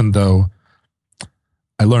Belgium, even though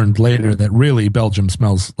I learned later that really Belgium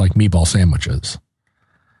smells like meatball sandwiches.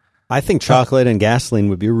 I think chocolate and gasoline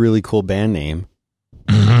would be a really cool band name.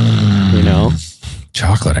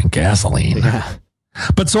 Chocolate and gasoline. Yeah.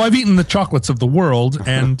 But so I've eaten the chocolates of the world,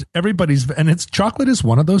 and chocolate is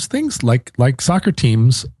one of those things like soccer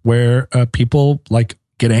teams where people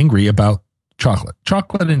get angry about chocolate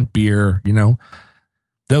and beer.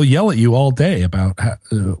 They'll yell at you all day about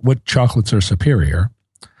what chocolates are superior.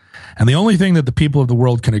 And the only thing that the people of the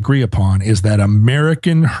world can agree upon is that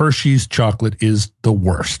American Hershey's chocolate is the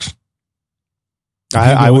worst.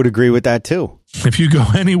 I would agree with that too. If you go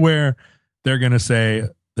anywhere, they're going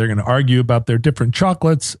to argue about their different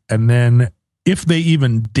chocolates. And then if they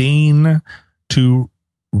even deign to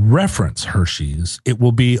reference Hershey's, it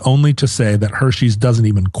will be only to say that Hershey's doesn't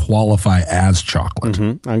even qualify as chocolate.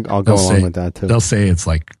 Mm-hmm. I'll go along with that too. They'll say it's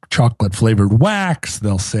like chocolate flavored wax.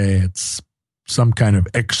 They'll say it's some kind of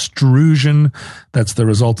extrusion that's the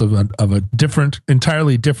result of a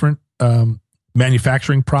entirely different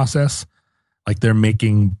manufacturing process. Like they're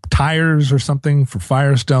making tires or something for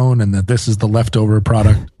Firestone, and that this is the leftover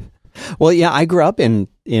product. Well, yeah, I grew up in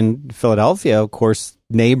Philadelphia, of course,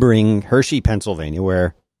 neighboring Hershey, Pennsylvania,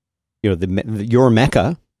 where your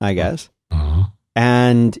Mecca, I guess. Uh-huh.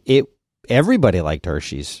 And everybody liked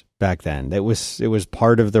Hershey's back then. It was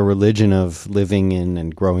part of the religion of living in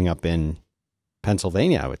and growing up in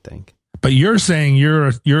Pennsylvania, I would think. But you're saying you're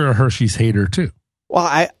a Hershey's hater too.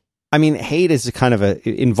 Well, I mean, hate is it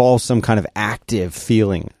involves some kind of active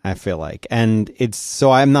feeling, I feel like. And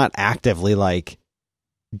so I'm not actively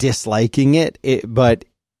disliking it, but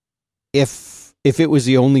if it was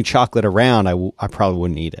the only chocolate around, I probably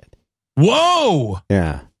wouldn't eat it. Whoa!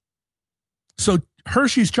 Yeah. So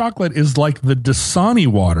Hershey's chocolate is like the Dasani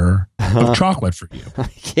water of chocolate for you.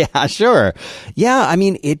 Yeah, sure. Yeah, I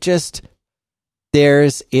mean, it's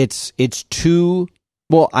too.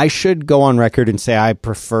 Well, I should go on record and say I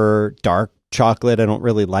prefer dark chocolate. I don't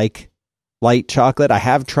really like light chocolate. I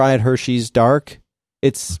have tried Hershey's dark,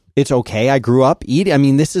 it's okay. I grew up eating. I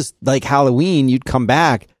mean, this is like Halloween. You'd come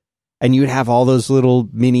back and you'd have all those little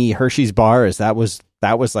mini Hershey's bars. That was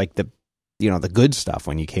like the good stuff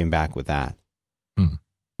when you came back with that.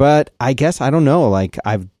 But I guess, I don't know, like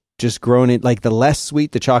I've just grown it, like the less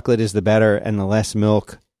sweet the chocolate is, the better, and the less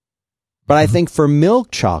milk. But I think for milk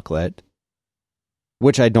chocolate,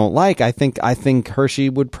 which I don't like, I think Hershey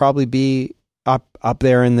would probably be up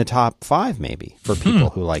there in the top 5 maybe for people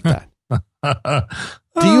who like that.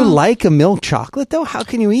 Do you like a milk chocolate though? How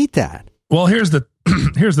can you eat that? Well, here's the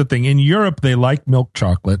thing. In Europe, they like milk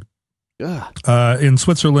chocolate. In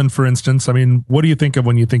Switzerland, for instance, I mean, what do you think of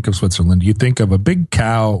when you think of Switzerland? You think of a big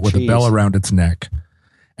cow with a bell around its neck,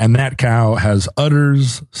 and that cow has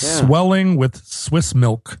udders swelling with Swiss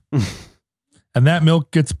milk, and that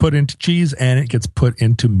milk gets put into cheese, and it gets put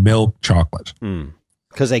into milk chocolate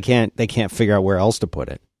because they can't figure out where else to put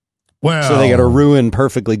it. Well, so they got to ruin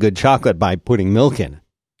perfectly good chocolate by putting milk in it.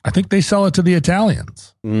 I think they sell it to the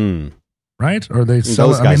Italians, right? Or they sell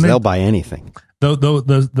those guys. They'll buy anything.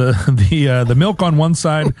 The milk on one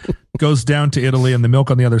side goes down to Italy, and the milk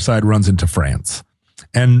on the other side runs into France.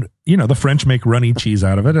 And the French make runny cheese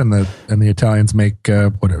out of it, and the Italians make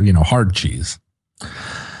hard cheese.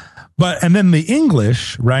 And then the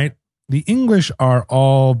English, right? The English are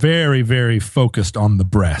all very, very focused on the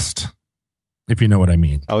breast, if you know what I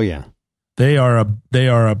mean. Oh yeah, they are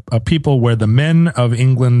a people where the men of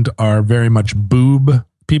England are very much boob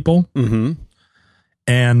people. Mm-hmm.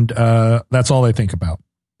 And that's all they think about: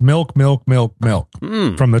 milk, milk, milk, milk.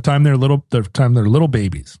 From the time they're little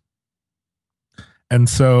babies. And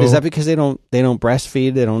so, is that because they don't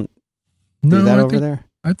breastfeed? They don't do that over there.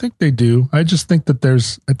 I think they do. I just think that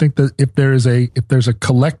if there's a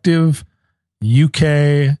collective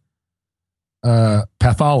UK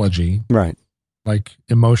pathology, right? Like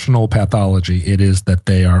emotional pathology, it is that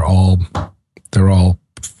they're all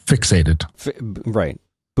fixated, right?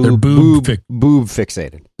 They're boob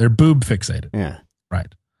fixated. They're boob fixated. Yeah. Right.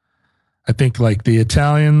 I think like the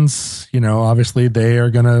Italians, obviously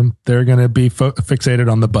they're gonna be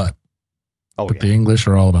fixated on the butt. Oh, but the English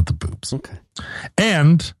are all about the boobs. Okay.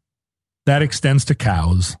 And that extends to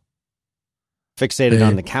cows. Fixated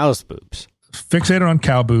on the cow's boobs. Fixated on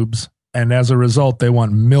cow boobs. And as a result, they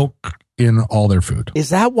want milk in all their food. Is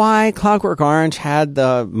that why Clockwork Orange had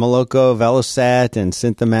the Moloko Velocet and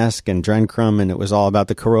Synthamesque and Drencrum, and it was all about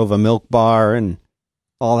the Korova milk bar and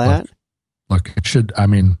all that? Look, it should. I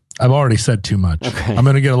mean, I've already said too much. Okay. I'm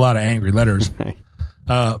going to get a lot of angry letters. Okay.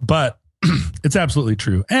 But it's absolutely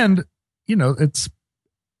true. And, it's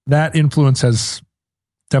that influence has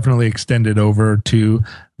definitely extended over to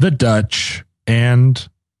the Dutch and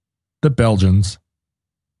the Belgians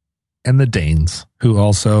and the Danes, who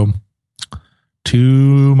also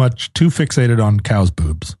too fixated on cows'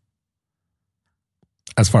 boobs.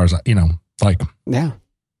 As far as yeah.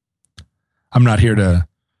 I'm not here to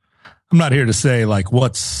say like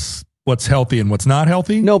what's healthy and what's not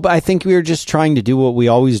healthy. No, but I think we were just trying to do what we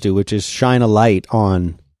always do, which is shine a light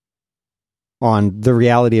on the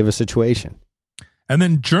reality of a situation. And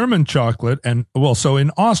then German chocolate, so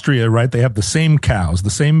in Austria, right, they have the same cows,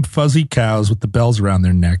 the same fuzzy cows with the bells around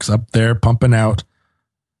their necks up there pumping out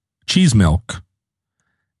cheese milk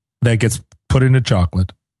that gets put into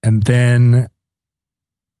chocolate. And then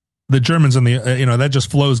the Germans and that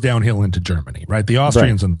just flows downhill into Germany, right? The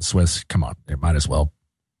Austrians and the Swiss, come on, they might as well.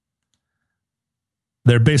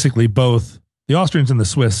 They're basically both, the Austrians and the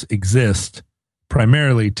Swiss exist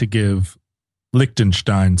primarily to give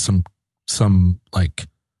Liechtenstein some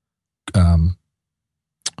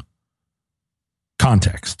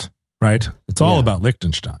context, right? It's all about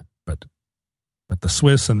Liechtenstein, but the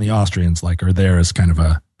Swiss and the Austrians are there as kind of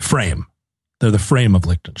a frame. They're the frame of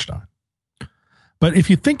Liechtenstein. But if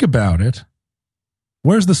you think about it,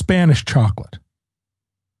 where's the Spanish chocolate?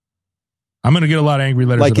 I'm going to get a lot of angry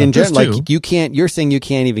letters about this too. You can't. You're saying you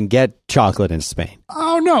can't even get chocolate in Spain.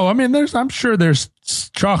 Oh no! I mean, I'm sure there's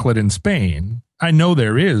chocolate in Spain. I know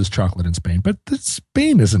there is chocolate in Spain, but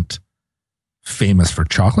Spain isn't famous for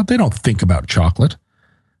chocolate. They don't think about chocolate.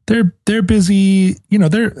 They're busy.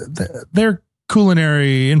 Their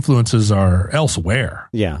culinary influences are elsewhere.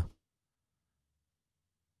 Yeah.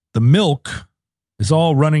 The milk is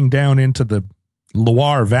all running down into the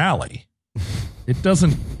Loire Valley. It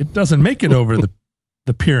doesn't make it over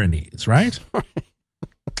the Pyrenees, right?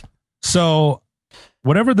 So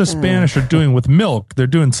whatever the Spanish are doing with milk, they're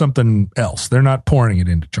doing something else. They're not pouring it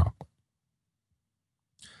into chocolate.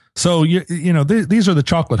 So these are the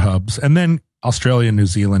chocolate hubs, and then Australia and New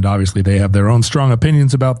Zealand, obviously, they have their own strong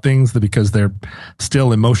opinions about things because they're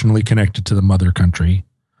still emotionally connected to the mother country.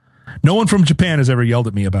 No one from Japan has ever yelled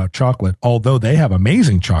at me about chocolate, although they have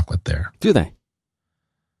amazing chocolate there. Do they?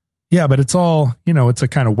 Yeah, but it's all, it's a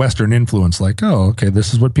kind of Western influence. Like, oh, okay,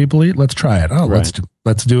 this is what people eat. Let's try it. Oh, Right.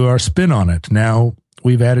 let's do our spin on it. Now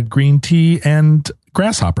we've added green tea and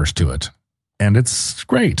grasshoppers to it, and it's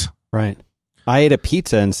great. Right. I ate a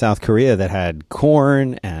pizza in South Korea that had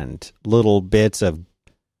corn and little bits of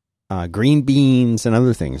green beans and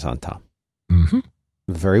other things on top. Mm-hmm.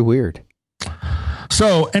 Very weird.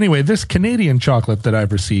 So anyway, this Canadian chocolate that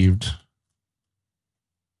I've received,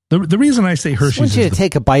 the reason I say I Hershey's want you to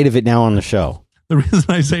take a bite of it now on the show. the reason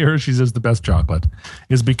I say Hershey's is the best chocolate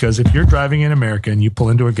is because if you're driving in America and you pull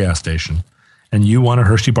into a gas station and you want a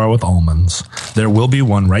Hershey bar with almonds, there will be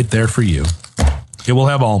one right there for you. It will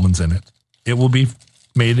have almonds in it. It will be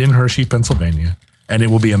made in Hershey, Pennsylvania, and it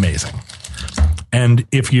will be amazing. And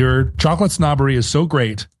if your chocolate snobbery is so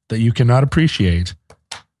great that you cannot appreciate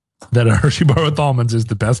that a Hershey bar with almonds is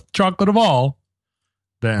the best chocolate of all,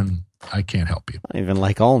 then I can't help you. I don't even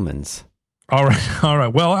like almonds. All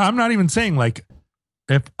right. Well, I'm not even saying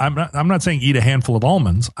if I'm not saying eat a handful of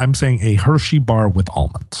almonds. I'm saying a Hershey bar with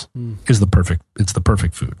almonds is the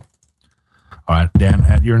perfect food. All right, Dan,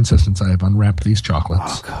 at your insistence, I have unwrapped these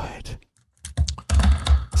chocolates. Oh, good.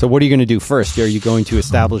 So what are you going to do first? Are you going to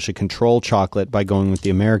establish a control chocolate by going with the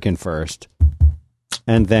American first?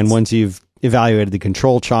 And then once you've evaluated the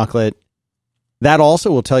control chocolate, that also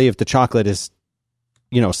will tell you if the chocolate is,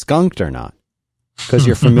 skunked or not, because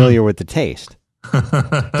you're familiar with the taste. Do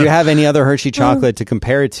you have any other Hershey chocolate to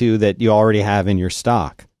compare it to that you already have in your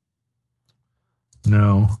stock?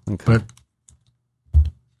 No, Okay.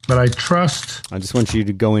 But I trust. I just want you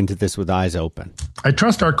to go into this with eyes open. I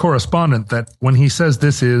trust our correspondent that when he says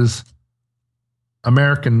this is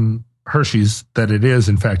American Hershey's, that it is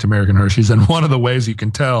in fact American Hershey's. And one of the ways you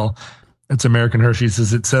can tell it's American Hershey's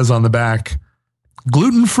is it says on the back,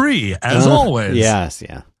 gluten-free, as always. Yes,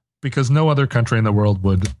 yeah. Because no other country in the world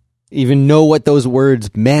would Even know what those words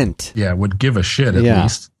meant. would give a shit at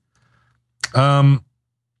least.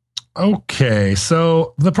 Okay,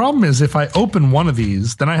 so the problem is if I open one of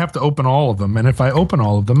these, then I have to open all of them. And if I open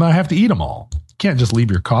all of them, I have to eat them all. You can't just leave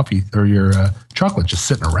your coffee or your chocolate just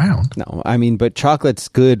sitting around. No, I mean, but chocolate's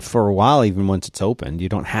good for a while, even once it's opened. You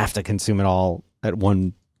don't have to consume it all at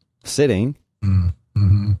one sitting.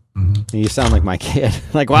 Mm-hmm. You sound like my kid.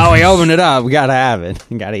 Like, well, we opened it up. We got to have it.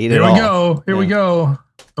 We got to eat it all. Here we go.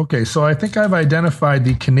 Okay, so I think I've identified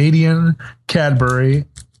the Canadian Cadbury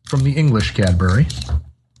from the English Cadbury.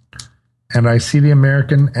 And I see the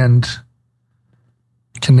American and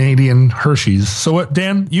Canadian Hershey's. So, what,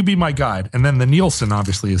 Dan, you be my guide. And then the Nielsen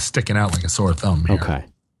obviously is sticking out like a sore thumb here. Okay.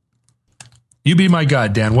 You be my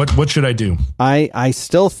guide, Dan. What should I do? I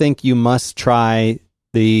still think you must try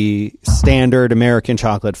the standard American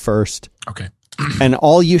chocolate first. Okay. And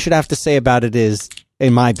all you should have to say about it is,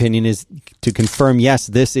 in my opinion, is to confirm, yes,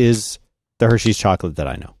 this is the Hershey's chocolate that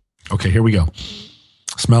I know. Okay, here we go.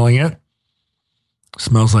 Smelling it.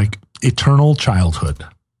 Smells like eternal childhood.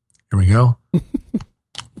 Here we go.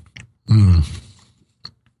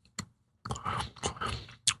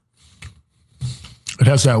 It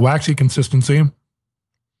has that waxy consistency.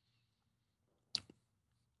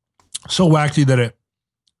 So waxy that it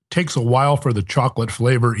takes a while for the chocolate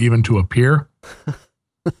flavor even to appear.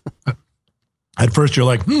 At first you're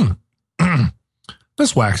like,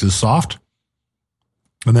 this wax is soft.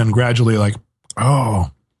 And then gradually like, oh,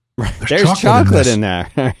 there's chocolate in there.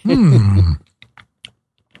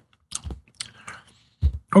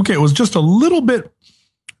 Okay, it was just a little bit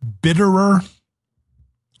bitterer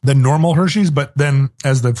than normal Hershey's, but then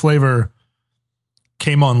as the flavor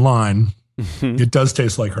came online, it does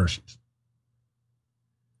taste like Hershey's.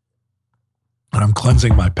 And I'm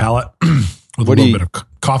cleansing my palate with a little bit of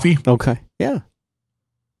coffee. Okay. Yeah.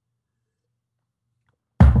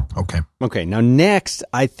 Okay. Now, next,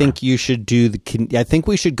 I think you should I think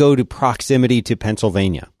we should go to proximity to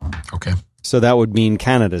Pennsylvania. Okay. So that would mean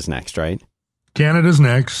Canada's next, right? Canada's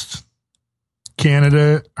next.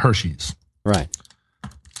 Canada Hershey's. Right.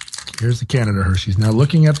 Here's the Canada Hershey's. Now,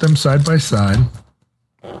 looking at them side by side,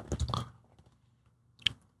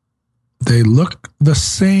 they look the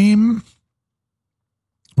same,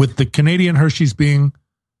 with the Canadian Hershey's being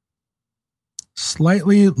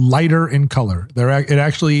slightly lighter in color. It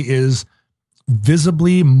actually is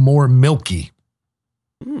visibly more milky.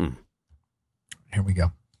 Here we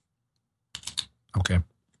go. Okay.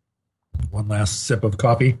 One last sip of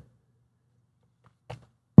coffee.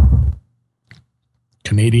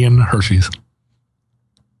 Canadian Hershey's.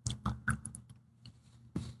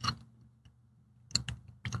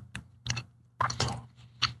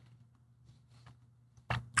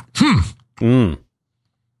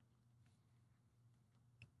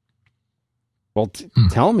 Well,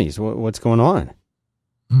 tell me what's going on.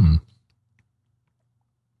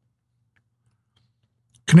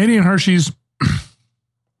 Canadian Hershey's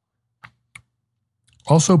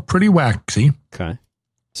also pretty waxy. Okay.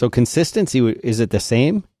 So consistency, is it the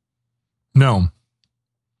same? No.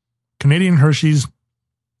 Canadian Hershey's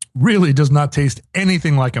really does not taste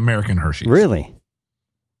anything like American Hershey's. Really?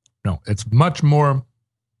 No, it's much more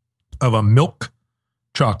of a milk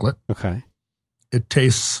chocolate. Okay. It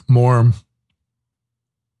tastes more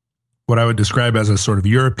what I would describe as a sort of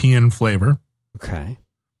European flavor. Okay.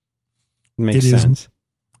 Makes sense.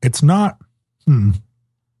 It's not,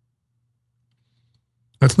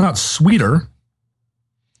 it's not sweeter.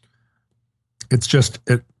 It's just,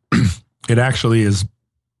 it actually is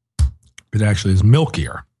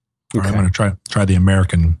milkier. Okay. All right, I'm going to try the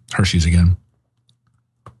American Hershey's again.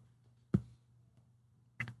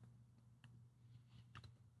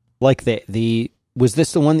 Like was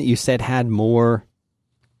this the one that you said had more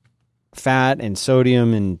fat and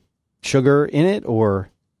sodium and sugar in it, or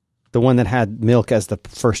the one that had milk as the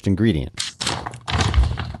first ingredient?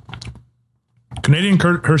 Canadian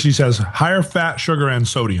Hershey's has higher fat, sugar, and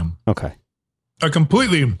sodium. Okay. A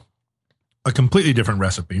completely different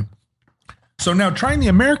recipe. So now trying the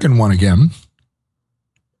American one again,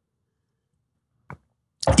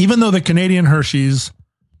 even though the Canadian Hershey's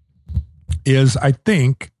is, I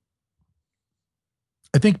think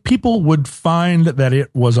people would find that it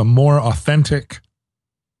was a more authentic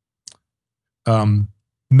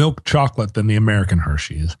milk chocolate than the American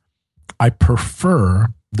Hershey's. I prefer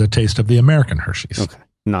the taste of the American Hershey's. Okay.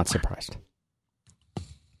 Not surprised.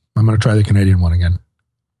 I'm going to try the Canadian one again.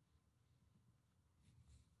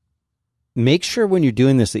 Make sure when you're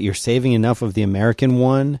doing this that you're saving enough of the American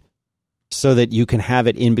one so that you can have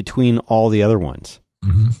it in between all the other ones.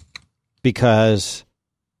 Mm-hmm. Because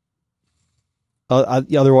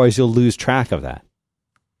otherwise you'll lose track of that.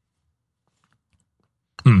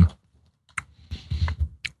 Mm-hmm.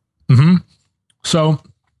 So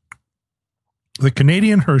the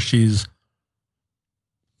Canadian Hershey's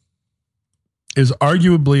is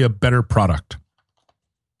arguably a better product.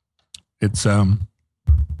 It's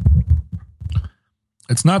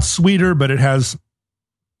not sweeter, but it has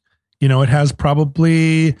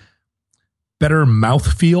probably better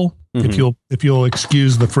mouthfeel, if you'll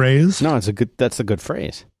excuse the phrase. No, that's a good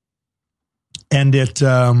phrase. And it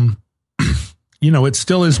it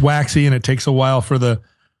still is waxy, and it takes a while for the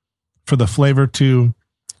flavor to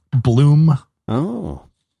bloom. Oh.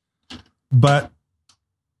 But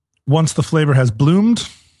once the flavor has bloomed,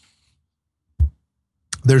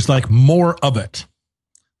 there's like more of it.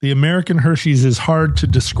 The American Hershey's is hard to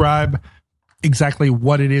describe exactly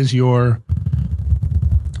what it is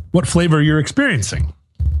what flavor you're experiencing,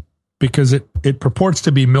 because it purports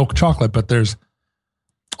to be milk chocolate, but there's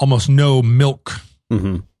almost no milk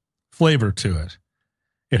flavor to it.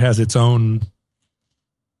 It has its own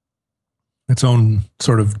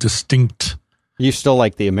sort of distinct. You still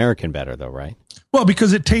like the American better though, right? Well,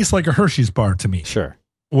 because it tastes like a Hershey's bar to me. Sure.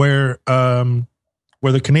 Where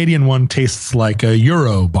the Canadian one tastes like a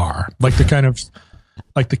Euro bar, like the kind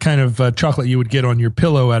of chocolate you would get on your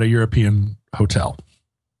pillow at a European hotel,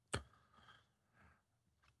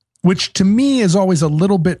 which to me is always a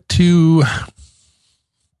little bit too,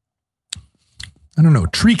 I don't know,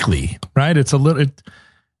 treacly, right? It's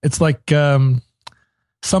like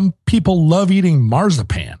some people love eating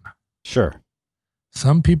marzipan. Sure.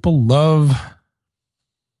 Some people love,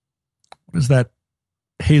 what is that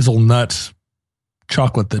hazelnut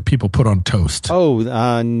chocolate that people put on toast? Oh,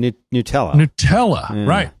 Nutella. Nutella,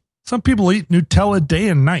 right. Some people eat Nutella day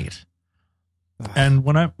and night. And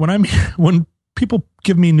when people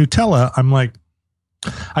give me Nutella, I'm like,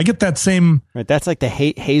 I get that same. Right, that's like the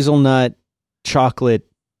hazelnut chocolate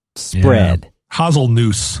spread. Yeah,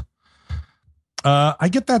 Haselnuss. I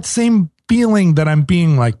get that same feeling that I'm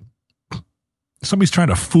being like, somebody's trying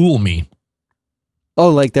to fool me. Oh,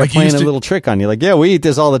 like they're playing a little trick on you. Like, yeah, we eat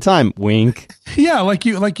this all the time. Wink. Yeah, like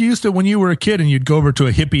you used to when you were a kid and you'd go over to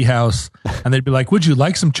a hippie house and they'd be like, would you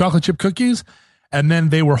like some chocolate chip cookies? And then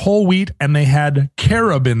they were whole wheat and they had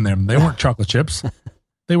carob in them. They weren't chocolate chips.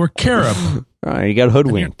 They were carob. Oh, you got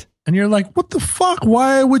hoodwinked. And you're like, what the fuck?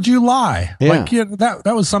 Why would you lie? Yeah. Like,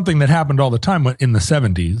 that was something that happened all the time in the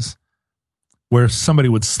 70s, where somebody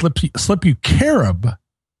would slip you carob,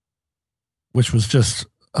 which was just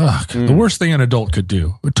the worst thing an adult could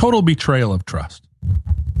do. A total betrayal of trust.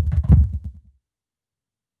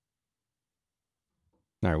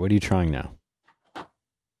 All right, what are you trying now? I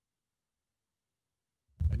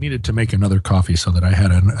needed to make another coffee so that I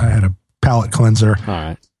had a palate cleanser. All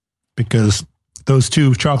right. Because those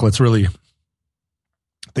two chocolates really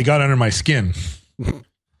They got under my skin.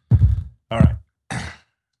 All right.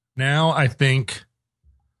 Now I think.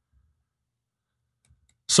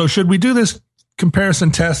 So should we do this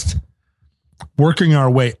comparison test working our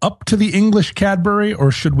way up to the English Cadbury,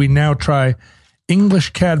 or should we now try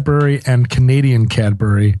English Cadbury and Canadian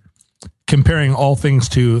Cadbury, comparing all things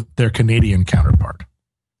to their Canadian counterpart?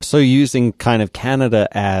 So using kind of Canada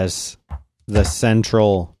as the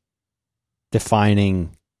central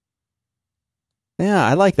defining. Yeah,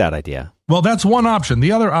 I like that idea. Well, that's one option.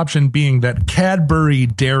 The other option being that Cadbury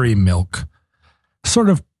Dairy Milk sort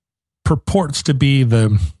of purports to be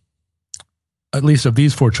the, at least of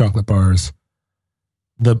these 4 chocolate bars,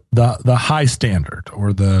 the high standard,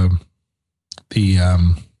 or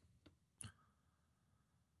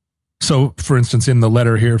so for instance, in the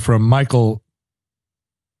letter here from Michael,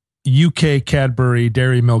 UK Cadbury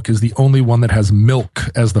Dairy Milk is the only one that has milk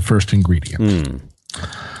as the first ingredient.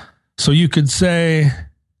 So you could say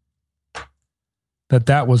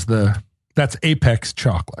that's Apex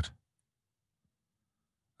chocolate.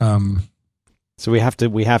 So we have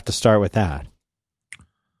to start with that.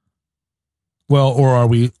 Well, or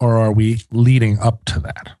are we leading up to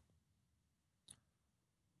that?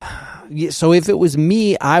 So if it was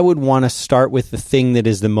me, I would want to start with the thing that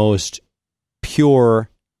is the most pure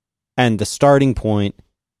and the starting point,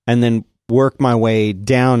 and then work my way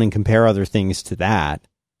down and compare other things to that,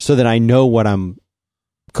 so that I know what I'm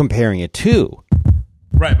comparing it to.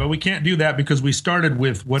 Right, but we can't do that because we started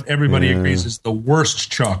with what everybody agrees is the worst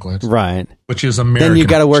chocolate, right? Which is American. Then you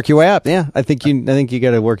got to work your way up. Yeah, I think you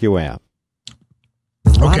got to work your way up.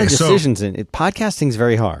 There's a lot of decisions in it. Podcasting's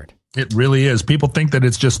very hard. It really is. People think that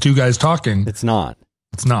it's just 2 guys talking. It's not.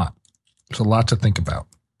 It's not. There's a lot to think about.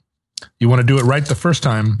 You want to do it right the first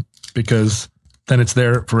time, because then it's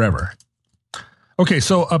there forever. Okay,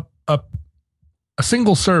 so a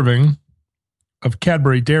single serving of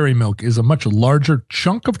Cadbury Dairy Milk is a much larger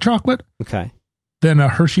chunk of chocolate than a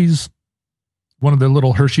Hershey's, one of the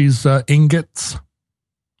little Hershey's ingots.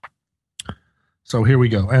 So here we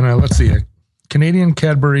go. And let's see. A Canadian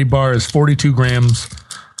Cadbury bar is 42 grams.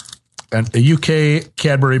 And a UK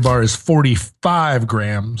Cadbury bar is 45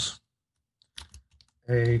 grams.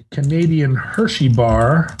 A Canadian Hershey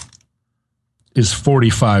bar is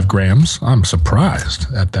 45 grams. I'm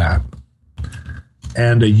surprised at that.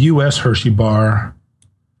 And a U.S. Hershey bar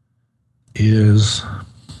is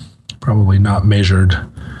probably not measured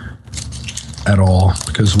at all,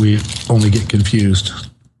 because we only get confused.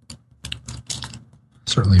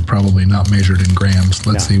 Certainly probably not measured in grams.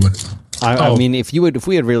 Let's see what... I mean, if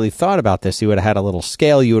we had really thought about this, you would have had a little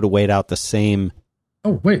scale. You would have weighed out the same.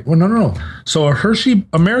 Oh, wait. Well, no. So a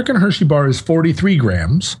American Hershey bar is 43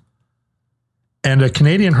 grams, and a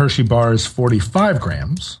Canadian Hershey bar is 45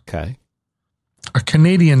 grams. Okay. A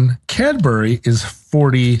Canadian Cadbury is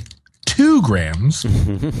 42 grams,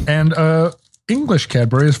 and a English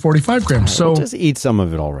Cadbury is 45 grams. So just eat some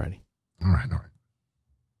of it already. All right.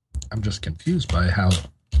 I'm just confused by how...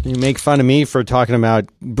 You make fun of me for talking about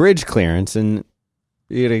bridge clearance, and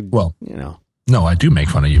No, I do make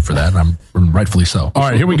fun of you for that. I'm rightfully so. All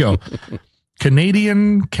right, here we go.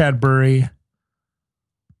 Canadian Cadbury.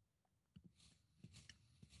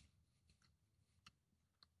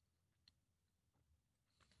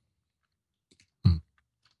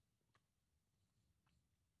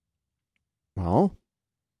 Well,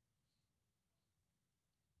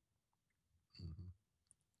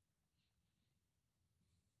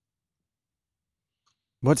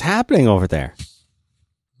 what's happening over there?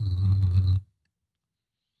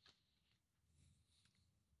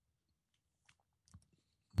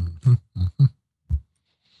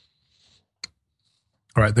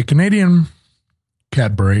 All right, the Canadian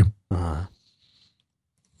Cadbury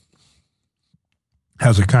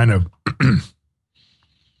has a kind of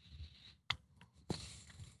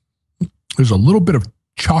there's a little bit of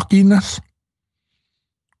chalkiness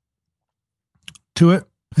to it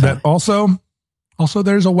that also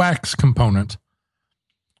there's a wax component,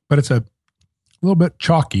 but it's a little bit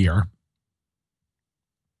chalkier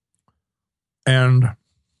and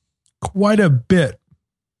quite a bit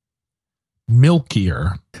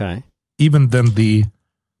milkier, even than the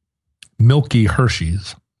milky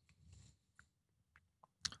Hershey's.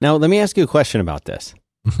 Now, let me ask you a question about this.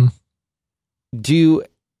 Mm-hmm.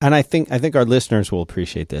 And I think our listeners will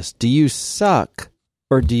appreciate this. Do you suck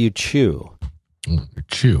or do you chew?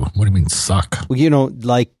 Chew? What do you mean suck? Well,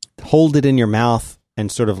 like hold it in your mouth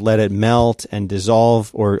and sort of let it melt and dissolve,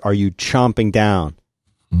 or are you chomping down?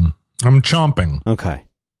 I'm chomping. Okay.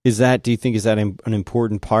 Do you think is that an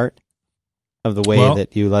important part of the way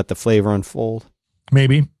that you let the flavor unfold?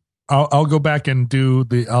 Maybe. I'll go back and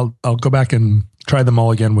I'll go back and try them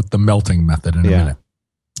all again with the melting method in a minute.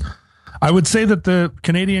 I would say that the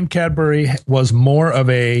Canadian Cadbury was more of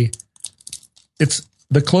it's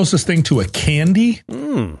the closest thing to a candy.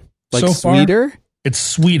 Like so sweeter? Far. It's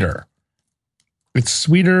sweeter. It's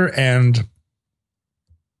sweeter, and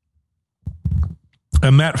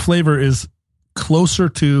that flavor is closer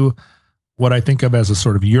to what I think of as a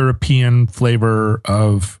sort of European flavor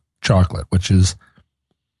of chocolate, which is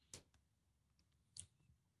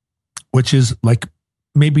like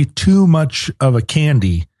maybe too much of a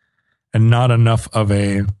candy and not enough of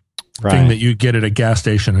a thing that you get at a gas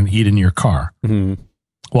station and eat in your car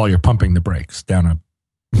while you're pumping the brakes down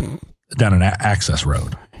an access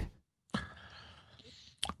road.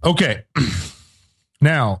 Okay.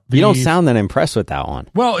 Now, you don't sound that impressed with that one.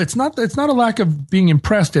 Well, it's not a lack of being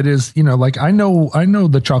impressed. It is, like I know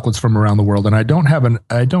the chocolates from around the world, and I don't have an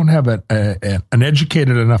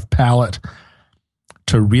educated enough palate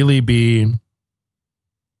to really be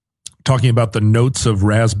talking about the notes of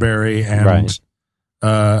raspberry and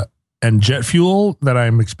jet fuel that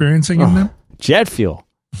I'm experiencing in them. Jet fuel.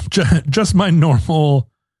 Just my normal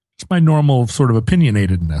sort of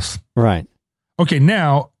opinionatedness. Right. Okay,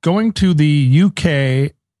 now going to the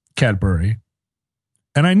UK Cadbury,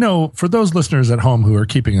 and I know for those listeners at home who are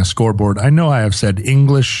keeping a scoreboard, I know I have said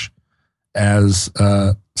English as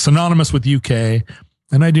synonymous with UK,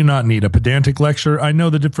 and I do not need a pedantic lecture. I know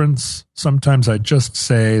the difference. Sometimes I just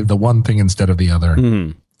say the one thing instead of the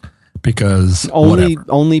other because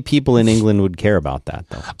only people in England would care about that,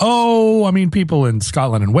 though. Oh, I mean, people in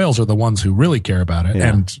Scotland and Wales are the ones who really care about it,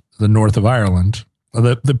 and the north of Ireland.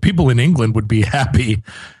 The people in England would be happy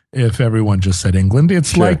if everyone just said England.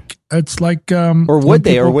 It's like, or would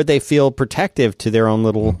they, or would they feel protective to their own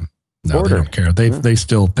little border? They don't care. They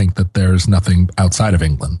still think that there's nothing outside of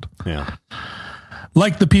England. Yeah.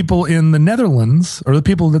 Like the people in the Netherlands, or the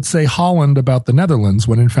people that say Holland about the Netherlands,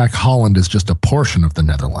 when in fact Holland is just a portion of the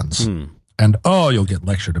Netherlands. And you'll get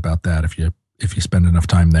lectured about that if you spend enough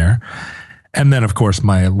time there. And then, of course,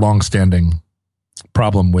 my longstanding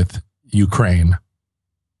problem with Ukraine,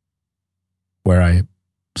 where I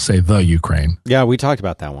say the Ukraine. Yeah, we talked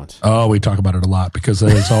about that once. Oh, we talk about it a lot because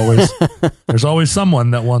there's always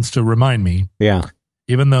someone that wants to remind me. Yeah.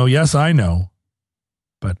 Even though, yes, I know,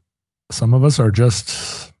 but some of us are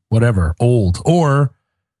just whatever, old, or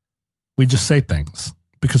we just say things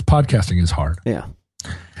because podcasting is hard. Yeah.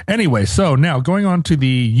 Anyway, so now going on to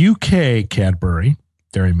the UK Cadbury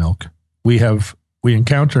Dairy Milk, we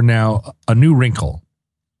encounter now a new wrinkle,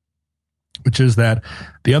 which is that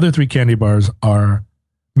the other three candy bars are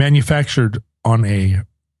manufactured with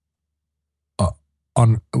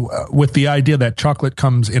the idea that chocolate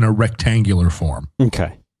comes in a rectangular form.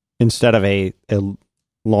 Okay. Instead of a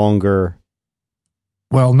longer.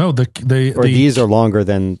 Well, no, these are longer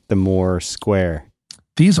than the more square.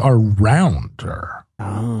 These are rounder.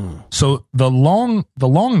 Oh. So the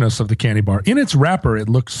longness of the candy bar in its wrapper, it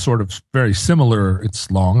looks sort of very similar. It's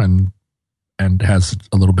long and has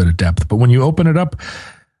a little bit of depth, but when you open it up,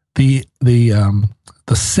 the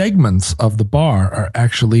segments of the bar are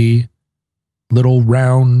actually little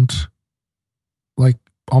round, like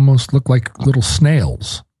almost look like little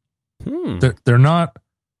snails. They're not.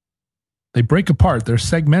 They break apart. They're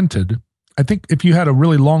segmented. I think if you had a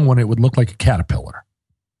really long one, it would look like a caterpillar.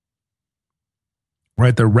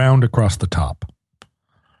 Right? They're round across the top.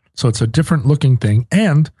 So it's a different looking thing.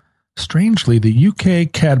 And strangely, the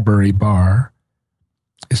UK Cadbury bar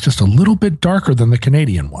is just a little bit darker than the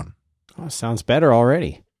Canadian one. Oh, sounds better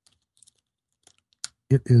already.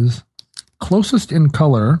 It is closest in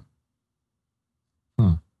color.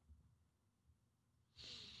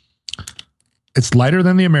 It's lighter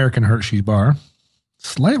than the American Hershey bar,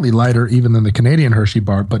 slightly lighter even than the Canadian Hershey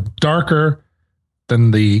bar, but darker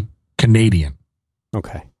than the Canadian.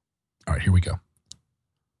 Okay. All right, here we go.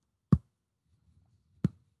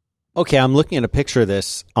 Okay, I'm looking at a picture of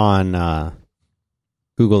this on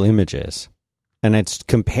Google Images, and it's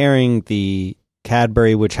comparing the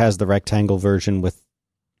Cadbury, which has the rectangle version, with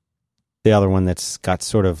the other one that's got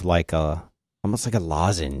sort of like almost like a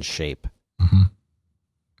lozenge shape. Mm-hmm.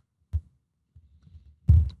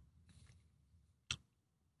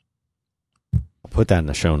 I'll put that in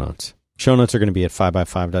the show notes. Show notes are going to be at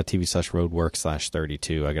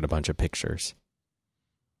 5x5.tv/roadwork/32. I got a bunch of pictures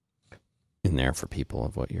in there for people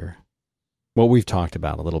of what we've talked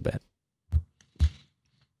about a little bit.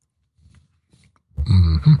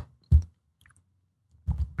 Mm-hmm.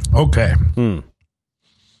 Okay. The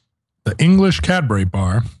English Cadbury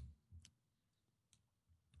bar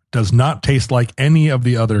does not taste like any of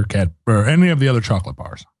the other chocolate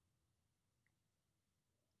bars.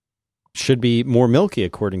 Should be more milky,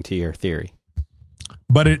 according to your theory.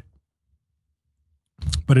 but it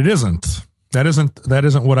isn't. That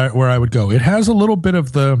isn't where I would go. It has a little bit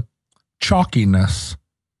of the chalkiness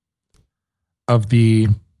of the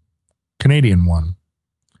Canadian one,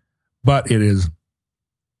 but it is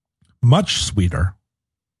much sweeter.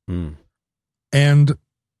 And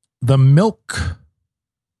the milk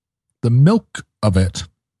of it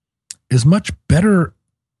is much better.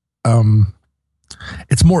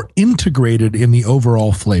 It's more integrated in the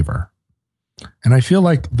overall flavor. And I feel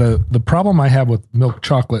like the problem I have with milk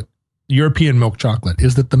chocolate, European milk chocolate,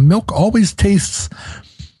 is that the milk always tastes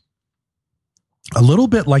a little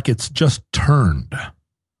bit like it's just turned.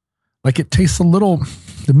 Like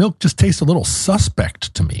the milk just tastes a little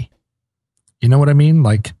suspect to me. You know what I mean?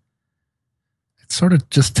 Like it sort of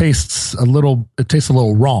just tastes a little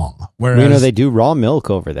wrong. Whereas they do raw milk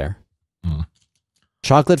over there.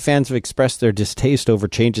 Chocolate fans have expressed their distaste over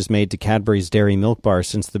changes made to Cadbury's dairy milk bar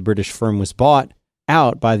since the British firm was bought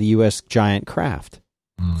out by the U.S. giant Kraft.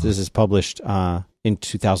 This is published in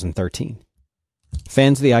 2013.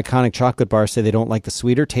 Fans of the iconic chocolate bar say they don't like the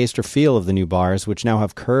sweeter taste or feel of the new bars, which now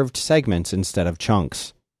have curved segments instead of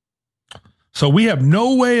chunks. So we have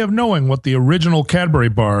no way of knowing what the original Cadbury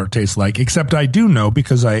bar tastes like, except I do know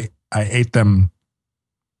because I ate them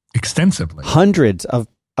extensively. Hundreds of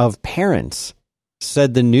parents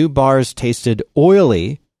said the new bars tasted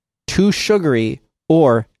oily, too sugary,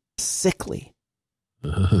 or sickly.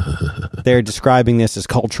 They're describing this as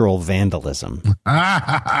cultural vandalism.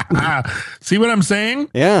 See what I'm saying?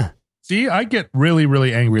 Yeah. See, I get really,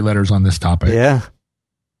 really angry letters on this topic. Yeah.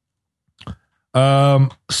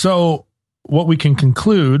 So what we can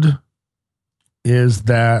conclude is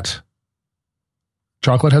that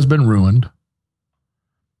chocolate has been ruined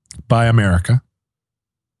by America.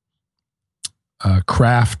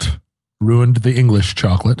 Kraft ruined the English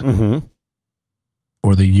chocolate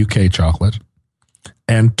or the UK chocolate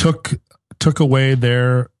and took away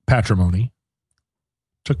their patrimony,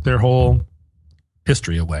 took their whole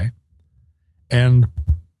history away. And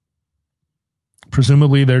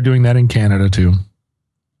presumably they're doing that in Canada too.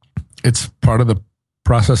 It's part of the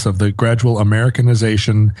process of the gradual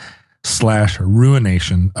Americanization /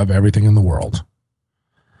 ruination of everything in the world.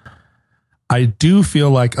 I do feel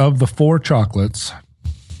like of the 4 chocolates,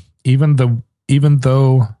 even though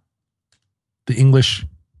the English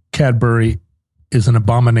Cadbury is an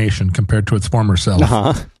abomination compared to its former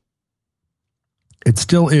self, it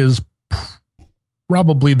still is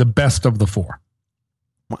probably the best of the 4.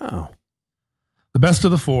 Wow. The best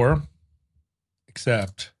of the 4,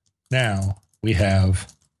 except now we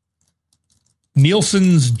have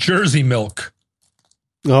Nielsen's Jersey Milk.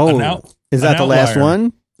 Oh, is that the last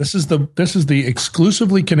one? This is the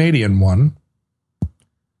exclusively Canadian one,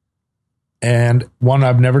 and one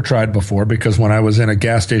I've never tried before because when I was in a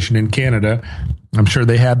gas station in Canada, I'm sure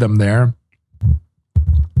they had them there,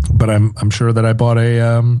 but I'm sure that I bought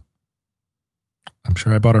a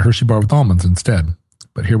Hershey bar with almonds instead.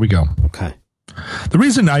 But here we go. Okay. The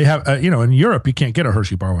reason I have in Europe you can't get a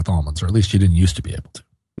Hershey bar with almonds, or at least you didn't used to be able to.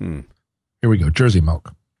 Here we go. Jersey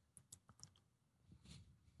Milk.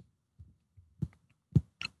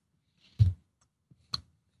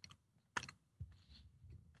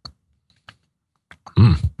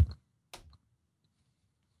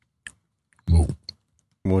 Whoa.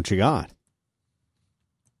 What you got?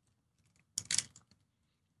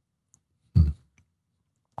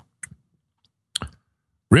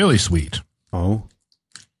 Really sweet. Oh.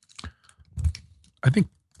 I think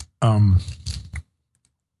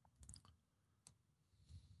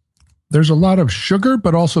there's a lot of sugar,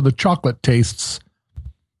 but also the chocolate tastes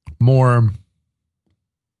more.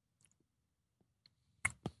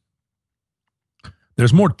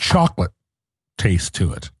 There's more chocolate taste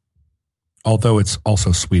to it, although it's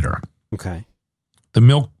also sweeter. Okay. The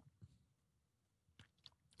milk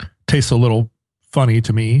tastes a little funny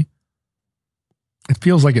to me. It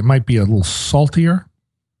feels like it might be a little saltier.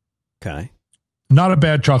 Okay. Not a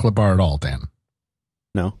bad chocolate bar at all, Dan.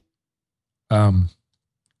 No. All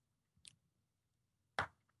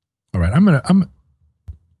right, I'm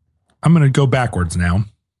gonna go backwards now.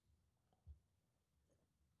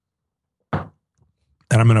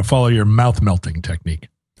 And I'm going to follow your mouth melting technique.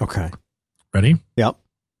 Okay. Ready? Yep.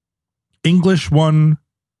 English one.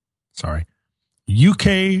 Sorry.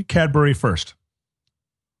 UK Cadbury first.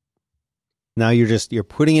 Now you're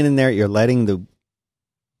putting it in there. You're letting the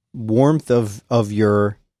warmth of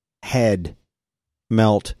your head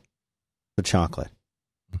melt the chocolate.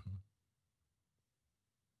 Mm-hmm.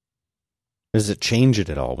 Does it change it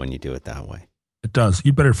at all when you do it that way? It does.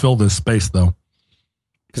 You better fill this space though.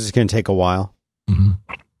 Because it's going to take a while. Mm-hmm.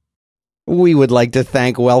 We would like to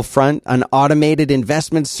thank Wealthfront, an automated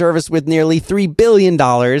investment service with nearly $3 billion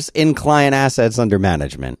in client assets under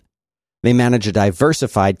management. They manage a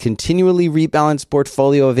diversified, continually rebalanced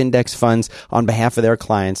portfolio of index funds on behalf of their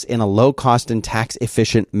clients in a low-cost and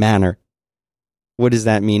tax-efficient manner. What does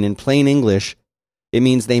that mean? In plain English, it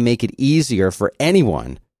means they make it easier for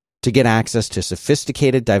anyone to get access to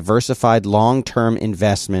sophisticated, diversified, long-term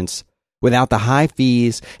investments without the high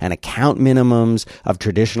fees and account minimums of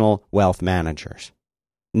traditional wealth managers.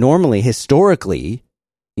 Normally, historically,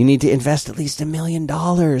 you need to invest at least $1 million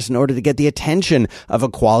in order to get the attention of a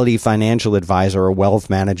quality financial advisor or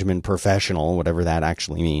wealth management professional, whatever that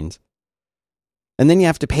actually means. And then you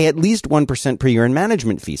have to pay at least 1% per year in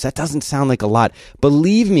management fees. That doesn't sound like a lot.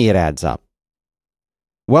 Believe me, it adds up.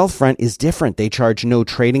 Wealthfront is different. They charge no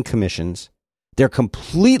trading commissions. They're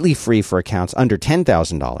completely free for accounts under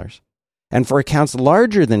 $10,000. And for accounts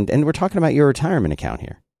larger than, and we're talking about your retirement account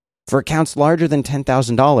here, for accounts larger than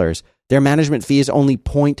 $10,000, their management fee is only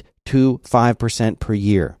 0.25% per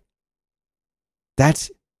year.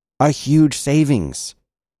 That's a huge savings.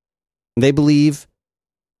 They believe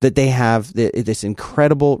that they have this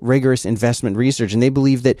incredible, rigorous investment research, and they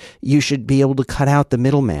believe that you should be able to cut out the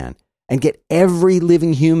middleman and get every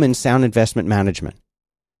living human sound investment management.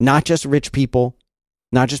 Not just rich people,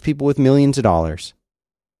 not just people with millions of dollars.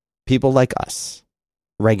 People like us,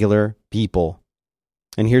 regular people.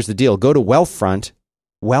 And here's the deal. Go to Wealthfront,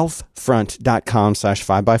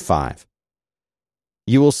 wealthfront.com/5x5.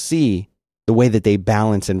 You will see the way that they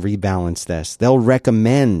balance and rebalance this. They'll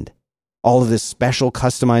recommend all of this special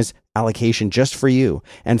customized allocation just for you.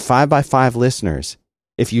 And 5x5 listeners,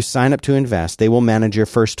 if you sign up to invest, they will manage your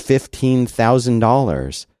first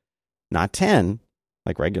 $15,000. Not 10,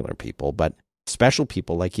 like regular people, but special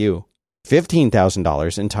people like you.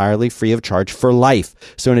 $15,000 entirely free of charge for life.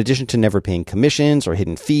 So in addition to never paying commissions or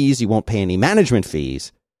hidden fees, you won't pay any management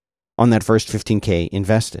fees on that first $15K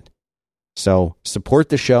invested. So support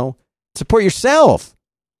the show. Support yourself.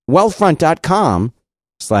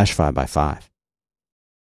 Wealthfront.com/5x5.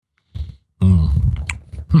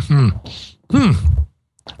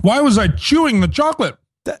 Why was I chewing the chocolate?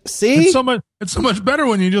 See? It's so much better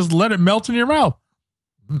when you just let it melt in your mouth.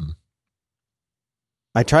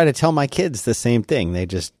 I try to tell my kids the same thing. They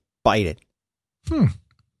just bite it.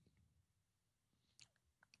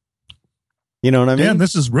 You know what I mean? Yeah,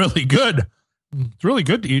 this is really good. It's really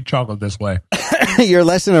good to eat chocolate this way. You're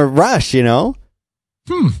less in a rush, you know?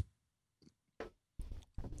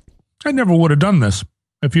 I never would have done this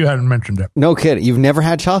if you hadn't mentioned it. No kidding. You've never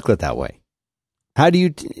had chocolate that way. How do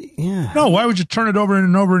you... Yeah. No, why would you turn it over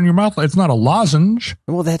and over in your mouth? It's not a lozenge.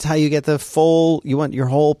 Well, that's how you get the full... You want your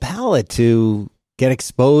whole palate to get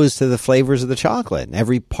exposed to the flavors of the chocolate.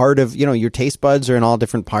 Every part of, your taste buds are in all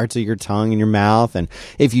different parts of your tongue and your mouth. And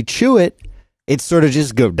if you chew it, it's sort of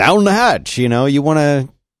just go down the hatch, You want to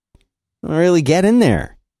really get in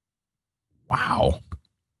there. Wow.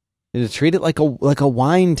 You treat it like a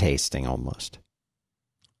wine tasting almost.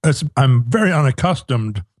 I'm very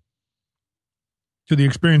unaccustomed to the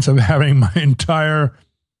experience of having my entire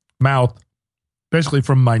mouth, basically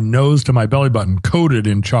from my nose to my belly button, coated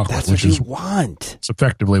in chocolate. That's what you want. It's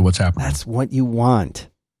effectively what's happening. That's what you want.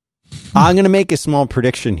 I'm going to make a small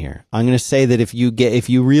prediction here. I'm going to say that if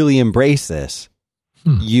you really embrace this,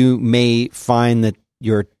 you may find that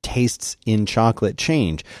your tastes in chocolate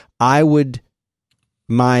change. My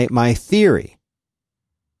theory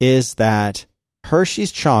is that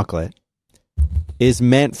Hershey's chocolate is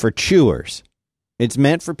meant for chewers. It's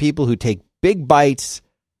meant for people who take big bites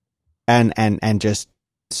and just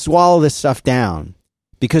swallow this stuff down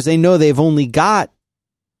because they know they've only got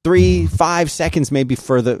 3-5 seconds maybe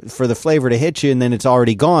for the flavor to hit you, and then it's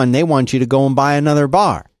already gone. They want you to go and buy another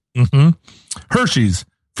bar. Hershey's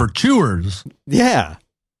for chewers. Yeah.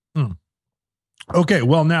 Okay.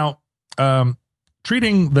 Well, now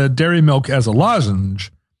treating the dairy milk as a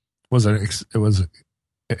lozenge was an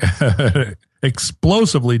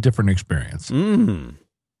explosively different experience.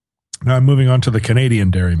 Now I'm moving on to the Canadian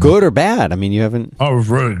dairy milk. Good or bad? I mean, you haven't. Oh, it was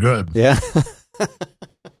really good. Yeah.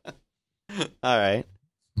 All right.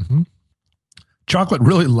 Chocolate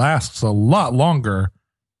really lasts a lot longer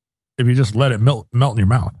if you just let it melt in your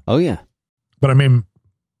mouth. Oh, yeah. But I mean,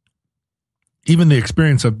 even the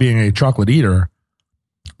experience of being a chocolate eater,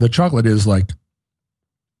 the chocolate is like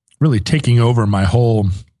really taking over my whole...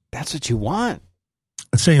 That's what you want.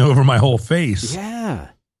 It's taking over my whole face. Yeah.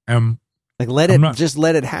 Like just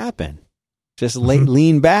let it happen. Just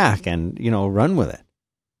lean back and, run with it.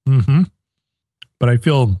 But I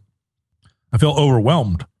feel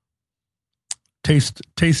overwhelmed. Taste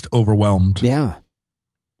overwhelmed. Yeah.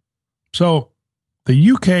 So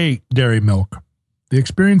The UK dairy milk, the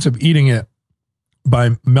experience of eating it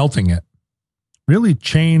by melting it really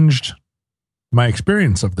changed my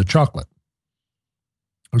experience of the chocolate.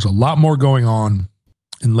 There's a lot more going on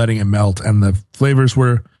in letting it melt, and the flavors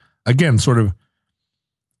were, again, sort of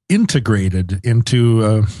integrated into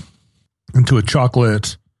a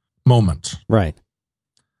chocolate moment. Right.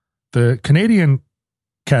 The Canadian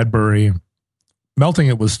Cadbury, melting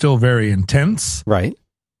it was still very intense. Right.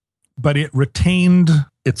 But it retained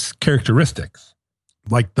its characteristics,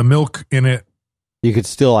 like the milk in it. You could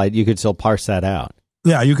still parse that out.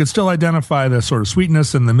 Yeah, you could still identify the sort of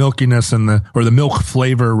sweetness and the milkiness and the milk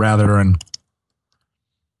flavor rather. And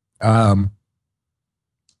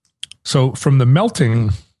so from the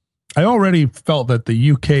melting, I already felt that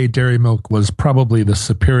the UK dairy milk was probably the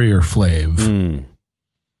superior flavor.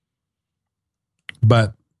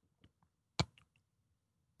 But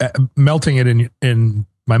melting it in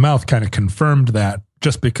my mouth kind of confirmed that,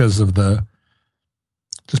 just because that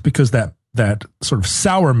sort of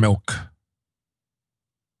sour milk,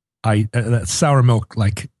 that sour milk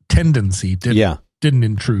like tendency didn't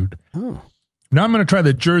intrude. Oh. Now I'm going to try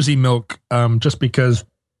the Jersey milk, just because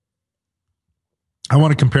I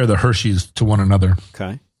want to compare the Hershey's to one another.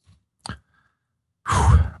 Okay.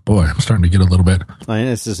 Whew, boy, I'm starting to get a little bit. I mean,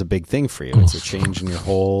 this is a big thing for you. It's a change in your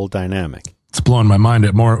whole dynamic. It's blowing my mind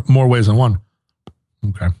at more ways than one.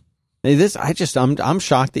 Okay. I'm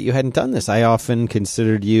shocked that you hadn't done this. I often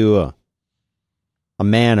considered you a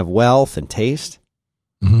man of wealth and taste.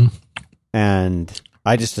 Mm-hmm. And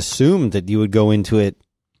I just assumed that you would go into it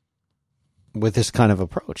with this kind of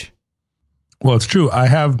approach. Well, it's true. I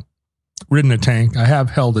have ridden a tank. I have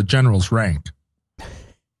held a general's rank.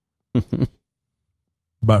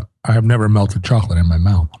 But I have never melted chocolate in my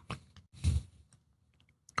mouth.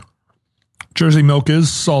 Jersey milk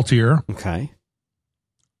is saltier. Okay.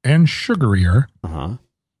 And sugarier. Uh-huh.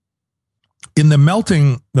 In the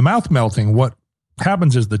mouth melting, what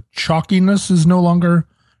happens is the chalkiness is no longer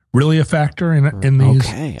really a factor in these.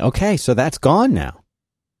 Okay. So that's gone now.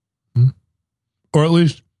 Or at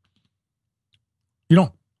least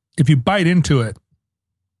if you bite into it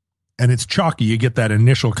and it's chalky, you get that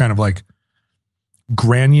initial kind of like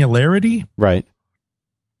granularity. Right.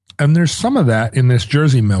 And there's some of that in this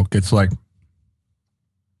Jersey milk. It's like,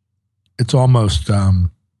 it's almost, the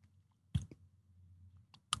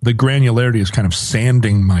granularity is kind of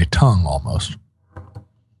sanding my tongue almost.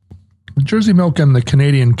 The Jersey milk and the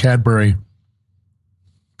Canadian Cadbury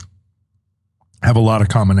have a lot of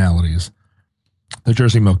commonalities. The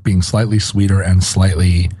Jersey milk being slightly sweeter and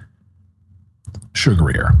slightly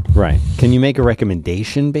sugarier. Right. Can you make a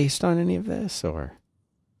recommendation based on any of this, or?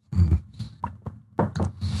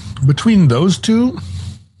 Between those two,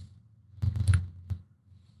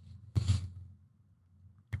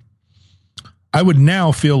 I would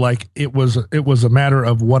now feel like it was a matter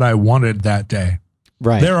of what I wanted that day.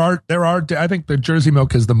 Right. There are. I think the Jersey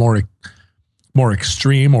milk is the more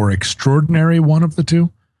extreme or extraordinary one of the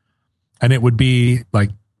two, and it would be like,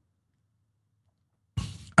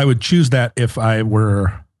 I would choose that if I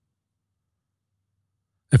were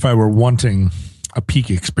wanting a peak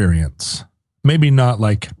experience. Maybe not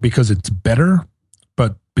like because it's better,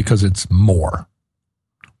 but because it's more.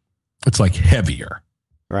 It's like heavier.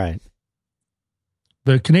 Right.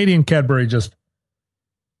 The Canadian Cadbury just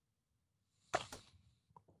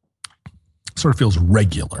sort of feels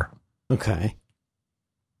regular. Okay.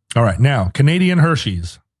 All right. Now, Canadian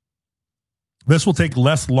Hershey's. This will take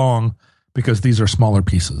less long because these are smaller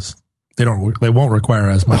pieces. They won't require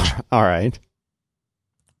as much all right,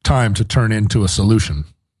 time to turn into a solution.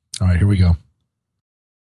 All right, here we go.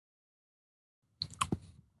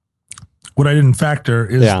 What I didn't factor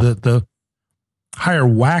is that the higher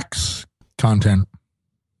wax content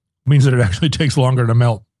means that it actually takes longer to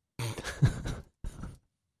melt.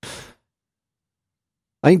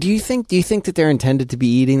 I mean, do you think that they're intended to be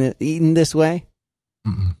eaten this way?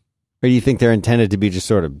 Mm-mm. Or do you think they're intended to be just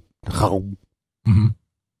sort of... Mm-hmm.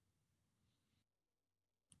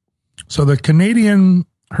 So the Canadian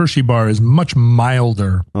Hershey bar is much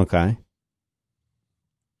milder. Okay.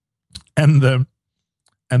 And the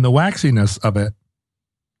waxiness of it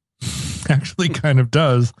actually kind of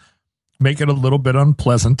does make it a little bit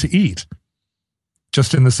unpleasant to eat.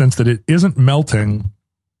 Just in the sense that it isn't melting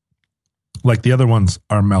like the other ones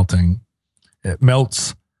are melting. It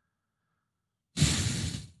melts.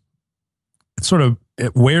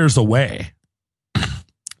 It wears away.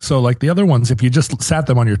 So like the other ones, if you just sat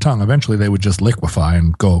them on your tongue, eventually they would just liquefy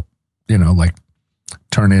and go, like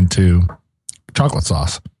turn into chocolate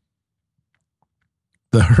sauce.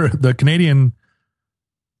 The Canadian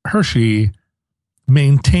Hershey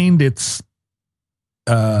maintained its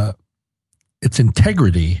its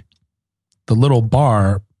integrity, the little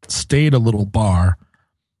bar stayed a little bar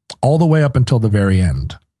all the way up until the very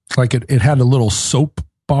end. It's like it had a little soap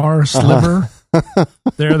bar sliver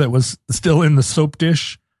there that was still in the soap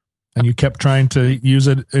dish, and you kept trying to use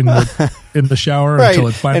it in the shower right. until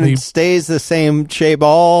it finally and it stays the same shape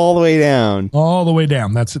all the way down. All the way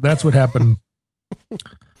down. That's what happened.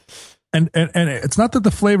 And it's not that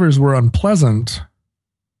the flavors were unpleasant,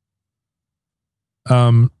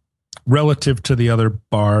 relative to the other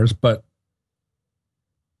bars, but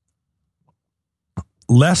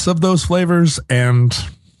less of those flavors, and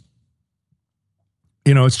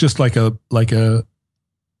it's just like a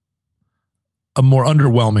more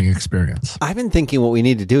underwhelming experience. I've been thinking what we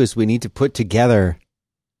need to do is we need to put together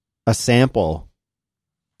a sample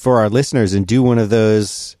for our listeners and do one of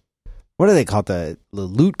those, what do they call it, the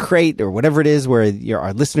loot crate or whatever it is, where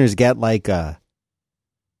our listeners get like a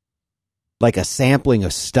sampling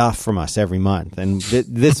of stuff from us every month, and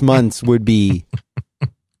this month's would be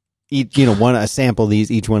each each one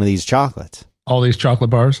of these chocolates, all these chocolate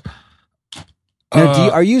bars.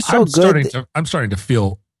 Are you so good? I'm starting to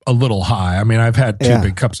feel a little high. I mean, I've had two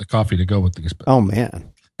big cups of coffee to go with these. But oh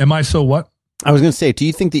man, am I so what? I was going to say, do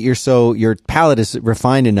you think that your palate is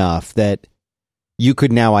refined enough that you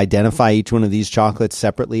could now identify each one of these chocolates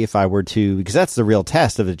separately if I were to, because that's the real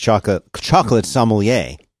test of the chocolate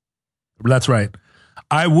sommelier. That's right.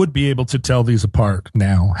 I would be able to tell these apart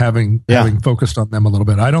now, having focused on them a little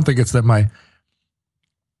bit. I don't think it's that my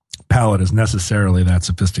palate is necessarily that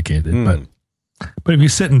sophisticated, but if you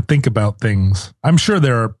sit and think about things, I'm sure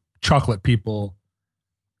there are chocolate people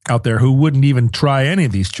out there who wouldn't even try any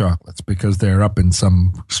of these chocolates because they're up in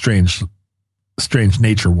some strange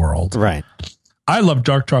nature world. Right. I love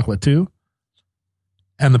dark chocolate too.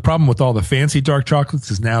 And the problem with all the fancy dark chocolates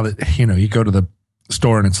is now that, you go to the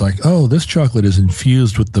store and it's like, oh, this chocolate is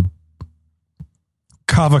infused with the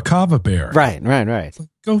kava bear. Right. It's like,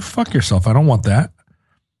 go fuck yourself. I don't want that.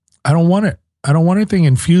 I don't want it. I don't want anything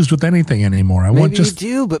infused with anything anymore.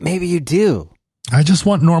 Maybe you do. I just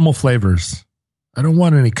want normal flavors. I don't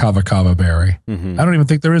want any kava berry. Mm-hmm. I don't even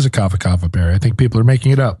think there is a kava berry. I think people are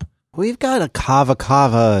making it up. We've got a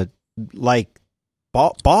kava like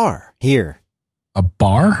bar here. A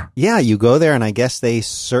bar? Yeah, you go there and I guess they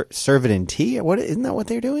serve it in tea. Isn't that what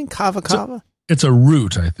they're doing? Kava? It's a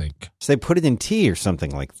root, I think. So they put it in tea or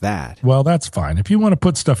something like that. Well, that's fine. If you want to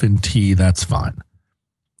put stuff in tea, that's fine.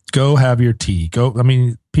 Go have your tea.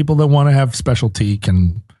 People that want to have special tea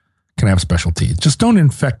can have special tea. Just don't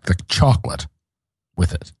infect the chocolate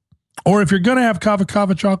with it. Or if you're going to have kava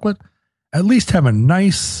chocolate, at least have a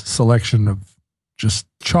nice selection of just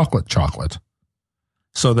chocolate,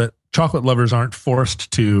 so that chocolate lovers aren't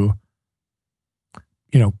forced to,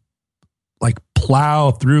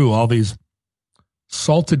 plow through all these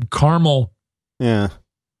salted caramel,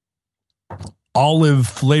 olive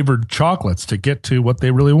flavored chocolates to get to what they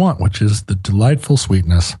really want, which is the delightful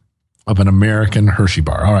sweetness of an American Hershey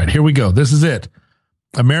bar. All right, here we go. This is it.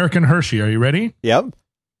 American Hershey. Are you ready? Yep.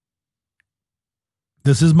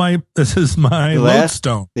 This is my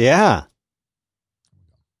lodestone. Yeah.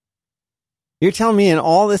 You're telling me in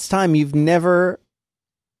all this time you've never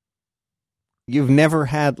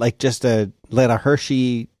had just let a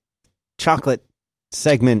Hershey chocolate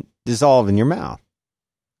segment dissolve in your mouth.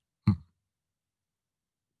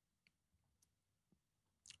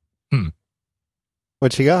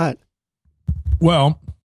 What you got? Well,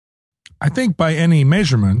 I think by any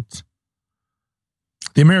measurement,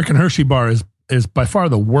 the American Hershey bar is by far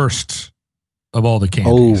the worst of all the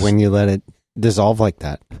candies. Oh, when you let it dissolve like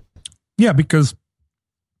that. Yeah, because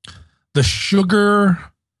the sugar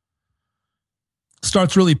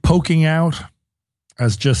starts really poking out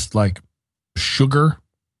as just like sugar,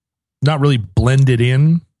 not really blended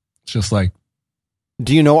in. It's just like.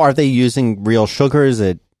 Do you know, are they using real sugar? Is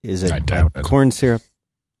it I doubt it. Corn syrup?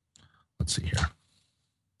 Let's see here.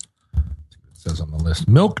 It says on the list,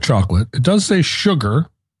 milk chocolate. It does say sugar.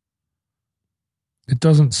 It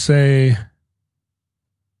doesn't say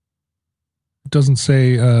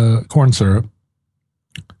corn syrup.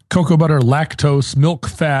 Cocoa butter, lactose, milk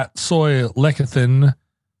fat, soy lecithin,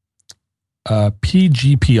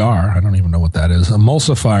 PGPR. I don't even know what that is.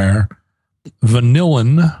 Emulsifier,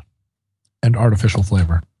 vanillin, and artificial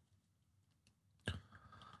flavor.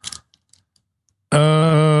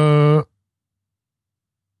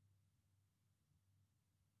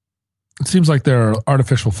 It seems like there are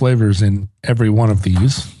artificial flavors in every one of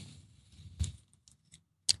these.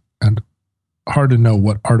 And hard to know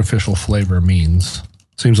what artificial flavor means.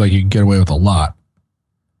 Seems like you can get away with a lot.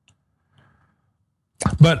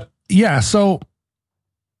 But yeah, so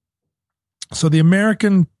So the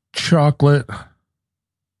American chocolate,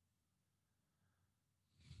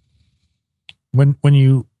 when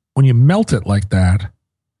you melt it like that,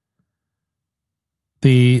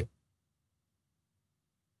 it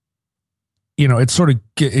sort of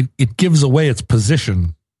it gives away its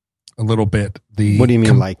position a little bit. What do you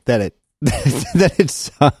mean, like that it that it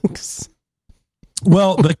sucks?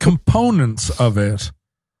 Well, the components of it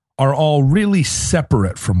are all really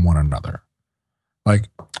separate from one another. Like,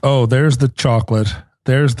 oh, there's the chocolate,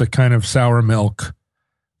 there's the kind of sour milk,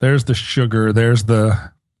 there's the sugar, there's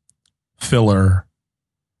the filler.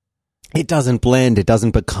 It doesn't blend. It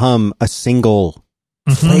doesn't become a single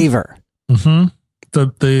flavor.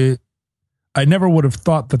 Mm-hmm. I never would have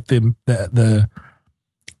thought that the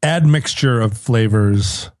admixture of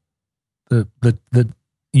flavors, the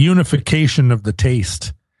unification of the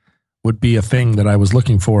taste would be a thing that I was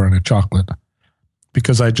looking for in a chocolate,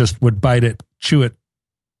 because I just would bite it, chew it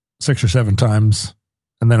 6 or 7 times,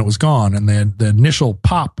 and then it was gone. And then the initial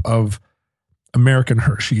pop of American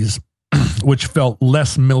Hershey's, which felt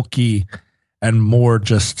less milky and more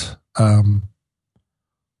just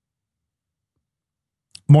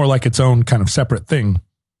more like its own kind of separate thing,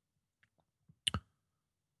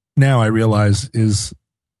 now I realize is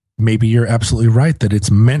maybe you're absolutely right that it's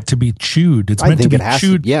meant to be chewed. It's meant to be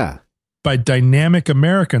chewed by dynamic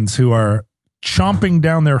Americans who are chomping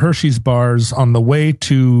down their Hershey's bars on the way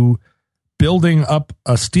to building up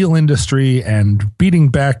a steel industry and beating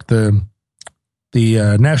back the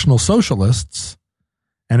National Socialists.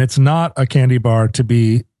 And it's not a candy bar to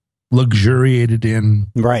be luxuriated in.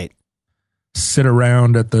 Right. Sit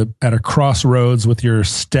around at a crossroads with your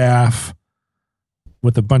staff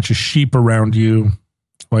with a bunch of sheep around you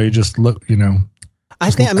while you just look,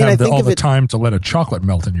 I think all the time to let a chocolate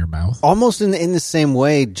melt in your mouth. Almost in the same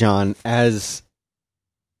way, John, as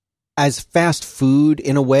fast food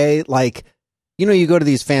in a way. Like, you go to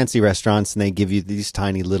these fancy restaurants and they give you these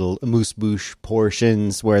tiny little amuse-bouche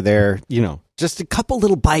portions where they're, just a couple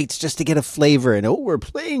little bites just to get a flavor. And, we're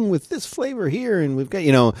playing with this flavor here. And we've got,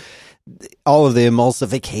 all of the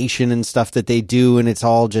emulsification and stuff that they do. And it's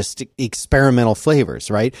all just experimental flavors,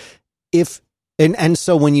 right? And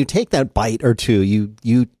so when you take that bite or two,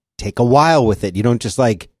 you take a while with it. You don't just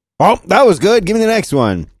like, oh, that was good, give me the next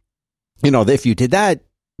one. If you did that,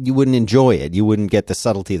 you wouldn't enjoy it. You wouldn't get the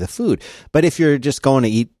subtlety of the food. But if you're just going to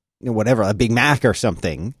eat whatever, a Big Mac or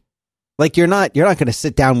something, like you're not going to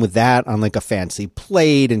sit down with that on like a fancy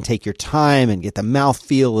plate and take your time and get the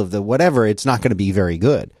mouthfeel of the whatever. It's not going to be very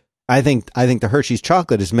good. I think the Hershey's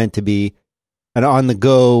chocolate is meant to be an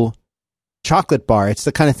on-the-go chocolate bar. It's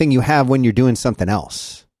the kind of thing you have when you're doing something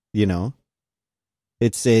else.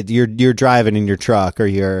 It's you're driving in your truck, or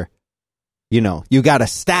you got a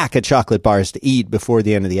stack of chocolate bars to eat before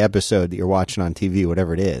the end of the episode that you're watching on TV,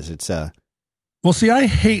 whatever it is. It's well, see, I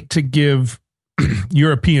hate to give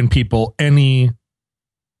European people any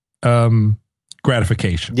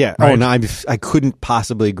gratification. Yeah. Right? Oh no, I couldn't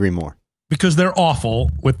possibly agree more. Because they're awful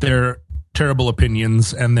with their terrible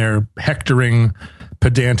opinions and their hectoring,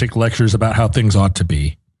 pedantic lectures about how things ought to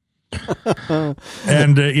be.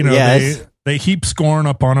 And, yes. they heap scorn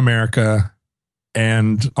upon America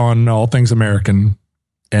and on all things American.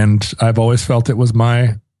 And I've always felt it was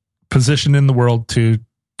my position in the world to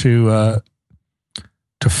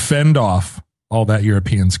fend off all that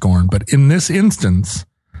European scorn. But in this instance,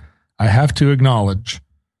 I have to acknowledge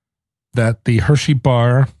that the Hershey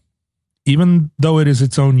bar, even though it is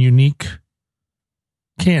its own unique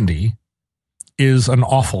candy, is an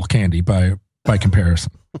awful candy by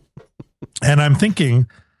comparison. And I'm thinking,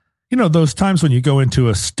 those times when you go into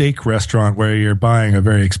a steak restaurant where you're buying a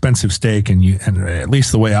very expensive steak, and at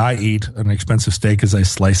least the way I eat an expensive steak is I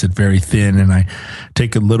slice it very thin and I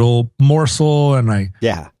take a little morsel and I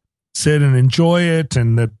sit and enjoy it,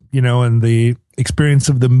 and the experience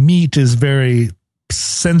of the meat is very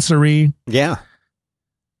sensory. Yeah.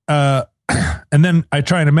 And then I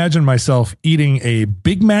try and imagine myself eating a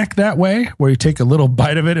Big Mac that way, where you take a little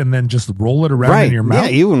bite of it and then just roll it around in your mouth. Yeah,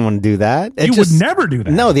 you wouldn't want to do that. You would never do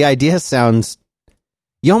that. No, the idea sounds,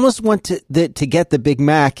 you almost want to get the Big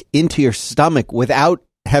Mac into your stomach without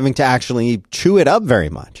having to actually chew it up very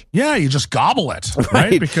much. Yeah, you just gobble it,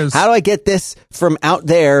 right? Because how do I get this from out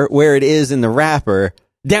there where it is in the wrapper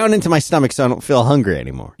down into my stomach so I don't feel hungry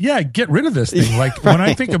anymore? Yeah, get rid of this thing. Like when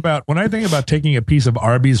I think about taking a piece of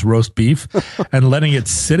Arby's roast beef and letting it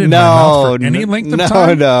sit in my mouth for any length of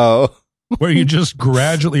time. Where you just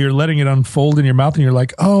you're letting it unfold in your mouth, and you're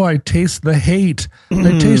like, oh, I taste the hate.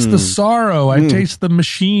 I taste the sorrow. I taste the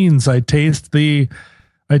machines. I taste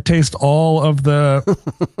all of the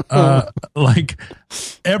like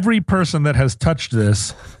every person that has touched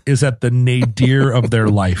this is at the nadir of their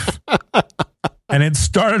life. And it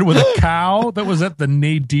started with a cow that was at the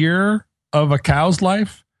nadir of a cow's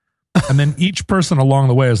life. And then each person along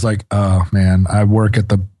the way is like, oh man, I work at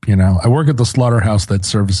the slaughterhouse that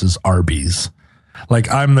services Arby's. Like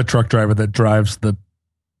I'm the truck driver that drives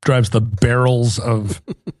the barrels of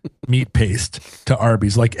meat paste to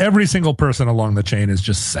Arby's. Like every single person along the chain is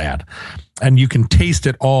just sad. And you can taste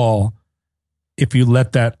it all if you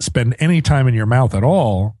let that spend any time in your mouth at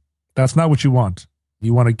all. That's not what you want.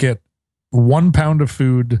 You want to get 1 pound of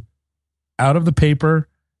food out of the paper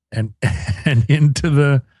and into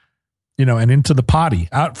the into the potty,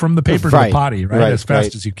 out from the paper to the potty, right? As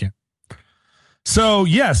fast as you can. So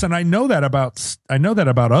yes, and I know that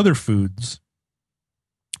about other foods.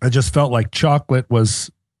 I just felt like chocolate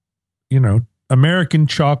was, American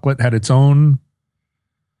chocolate had its own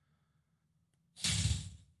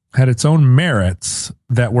merits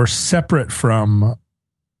that were separate from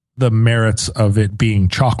the merits of it being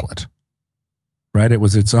chocolate. Right? It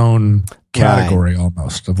was its own category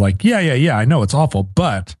almost of like, yeah, I know it's awful,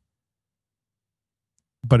 but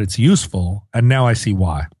it's useful, and now I see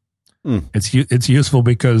why. It's useful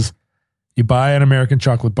because you buy an American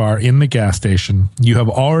chocolate bar in the gas station, you have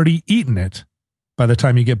already eaten it by the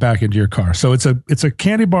time you get back into your car. So it's a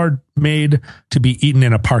candy bar made to be eaten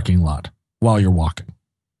in a parking lot while you're walking.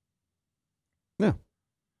 Yeah.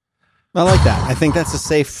 I like that. I think that's a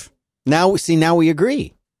safe. Now we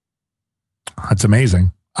agree. That's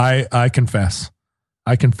amazing. I confess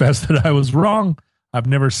that I was wrong. I've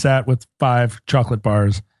never sat with 5 chocolate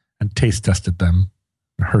bars and taste tested them.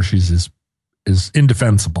 Hershey's is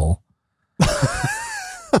indefensible.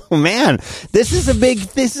 Oh man, this is a big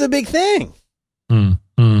thing.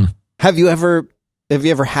 Have you ever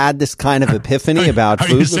had this kind of epiphany about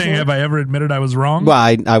food? Are you saying have I ever admitted I was wrong? Well,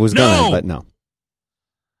 I was gonna, but no.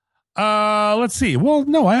 Let's see. Well,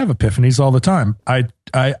 no, I have epiphanies all the time. I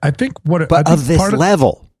think of this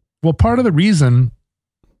level. Well, part of the reason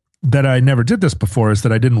that I never did this before is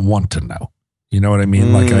that I didn't want to know. You know what I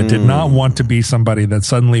mean? Like I did not want to be somebody that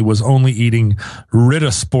suddenly was only eating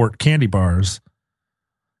Rita Sport candy bars.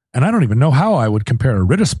 And I don't even know how I would compare a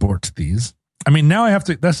Rita Sport to these. I mean, now I have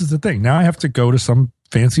to, this is the thing. Now I have to go to some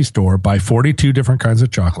fancy store, buy 42 different kinds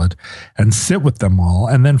of chocolate and sit with them all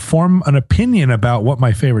and then form an opinion about what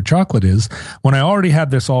my favorite chocolate is. When I already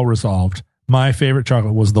had this all resolved, my favorite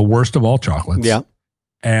chocolate was the worst of all chocolates. Yeah.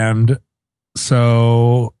 And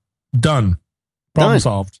so done. Problem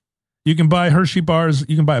solved. You can buy Hershey bars.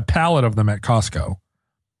 You can buy a pallet of them at Costco.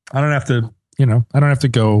 I don't have to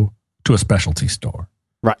go to a specialty store.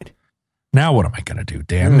 Right. Now what am I going to do,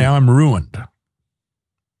 Dan? Now I'm ruined.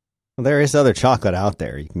 Well, there is other chocolate out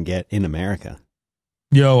there you can get in America.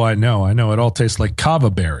 Yo, I know. It all tastes like kava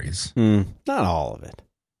berries. Not all of it.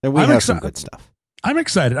 We have some good stuff. I'm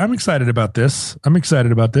excited. I'm excited about this. I'm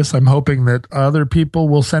hoping that other people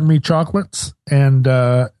will send me chocolates and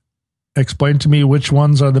explain to me which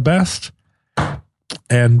ones are the best.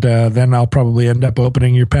 And then I'll probably end up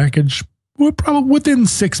opening your package probably within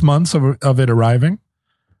 6 months of it arriving.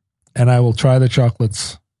 And I will try the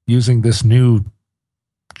chocolates using this new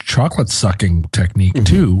chocolate sucking technique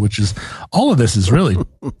too, which is all of this is really,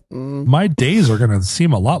 my days are going to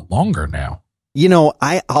seem a lot longer now.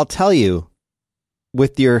 I'll tell you,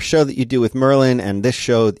 with your show that you do with Merlin and this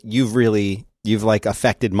show, you've like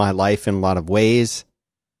affected my life in a lot of ways.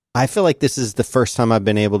 I feel like this is the first time I've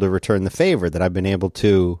been able to return the favor, that I've been able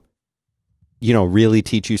to, really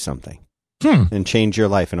teach you something and change your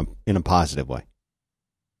life in a positive way.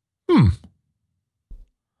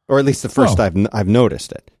 Or at least the first I've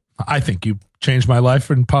noticed it. I think you changed my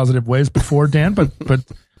life in positive ways before, Dan, but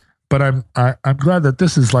I'm glad that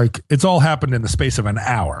this is like, it's all happened in the space of an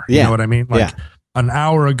hour. You know what I mean? Like an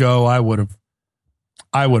hour ago, I would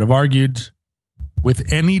have argued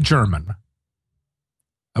with any German.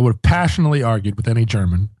 I would have passionately argued with any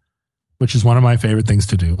German, which is one of my favorite things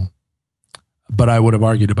to do. But I would have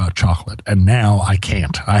argued about chocolate, and now I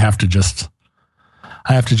can't. I have to just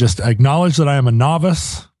acknowledge that I am a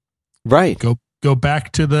novice. Right. Go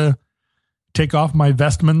back to take off my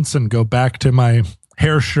vestments and go back to my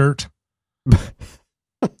hair shirt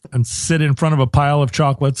and sit in front of a pile of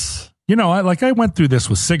chocolates. I went through this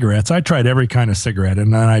with cigarettes. I tried every kind of cigarette,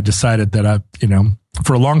 and then I decided that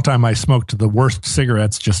for a long time I smoked the worst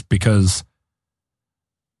cigarettes just because,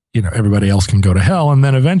 everybody else can go to hell. And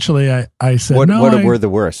then eventually I said, what were the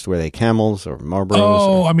worst? Were they Camels or Marlboros?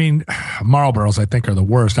 Oh, I mean, Marlboros I think are the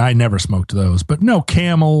worst. I never smoked those, but no,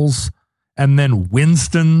 Camels and then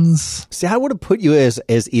Winstons. See, I would have put you as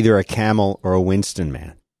either a Camel or a Winston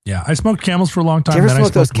man. Yeah, I smoked Camels for a long time. Did you ever then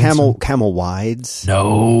smoke those Winston. Camel Wides?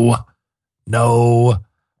 No,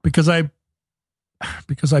 because I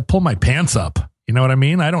pull my pants up. You know what I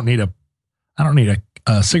mean? I don't need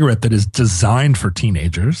a cigarette that is designed for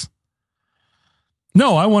teenagers.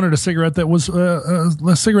 No, I wanted a cigarette that was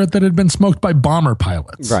a cigarette that had been smoked by bomber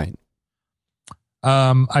pilots. Right.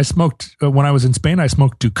 I smoked when I was in Spain. I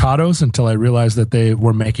smoked Ducados until I realized that they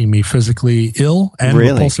were making me physically ill and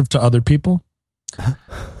repulsive to other people.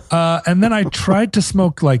 And then I tried to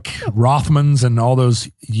smoke like Rothmans and all those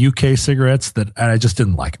UK cigarettes and I just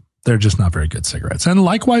didn't like them. They're just not very good cigarettes. And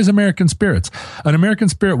likewise, American Spirits. An American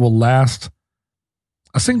Spirit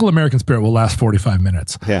a single American Spirit will last 45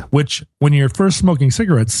 minutes. Yeah. Which, when you're first smoking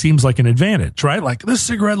cigarettes, seems like an advantage, right? Like, this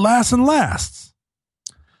cigarette lasts and lasts.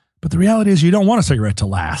 But the reality is you don't want a cigarette to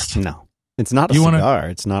last. No. It's not a cigar.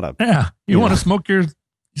 It's not a... Yeah. You want to smoke your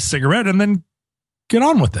cigarette and then get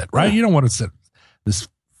on with it, right? Yeah. You don't want to sit this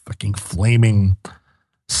fucking flaming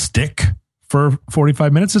stick for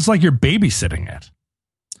 45 minutes. It's like you're babysitting it.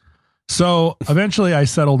 So eventually I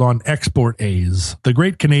settled on Export A's, the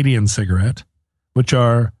Great Canadian Cigarette, which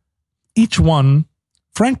are each one,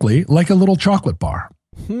 frankly, like a little chocolate bar.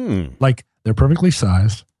 Like, they're perfectly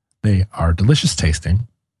sized. They are delicious tasting,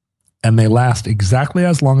 and they last exactly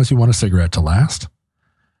as long as you want a cigarette to last.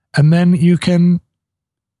 And then you can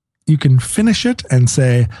finish it and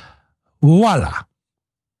say, voila.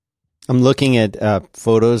 I'm looking at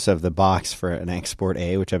photos of the box for an Export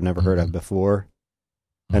A, which I've never heard of before.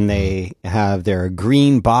 And they have their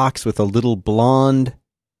green box with a little blonde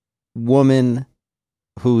woman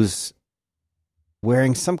who's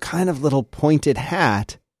wearing some kind of little pointed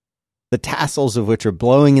hat, the tassels of which are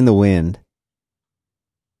blowing in the wind.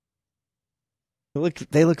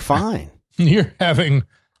 They look fine. You're having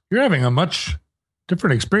a much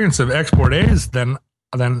different experience of Export A's than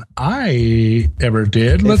I ever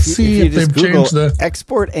did. Let's see if they've changed the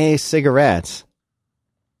Export A cigarettes.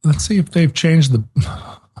 Let's see if they've changed the.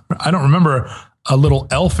 I don't remember a little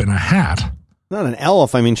elf in a hat. Not an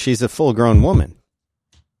elf. I mean, she's a full-grown woman.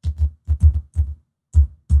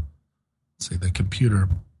 Let's see, the computer.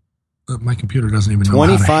 My computer doesn't even know.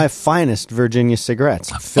 25 finest Virginia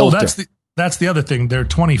cigarettes. Filter. Oh, that's the other thing. They're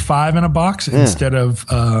 25 in a box instead of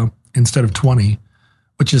 20,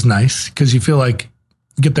 which is nice because you feel like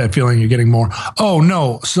you get that feeling you're getting more. Oh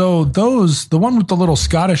no! So the one with the little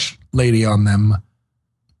Scottish lady on them.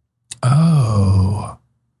 Oh.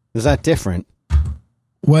 Is that different?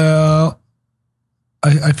 Well,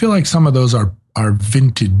 I feel like some of those are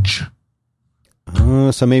vintage.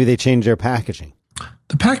 Oh, so maybe they changed their packaging.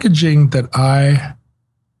 The packaging that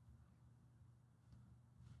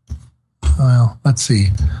let's see.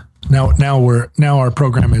 Now our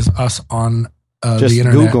program is us on just the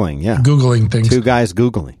internet. Googling things. Two guys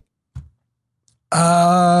Googling.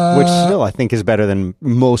 Which still I think is better than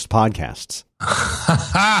most podcasts.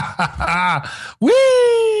 Whee!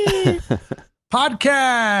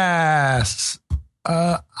 Podcasts.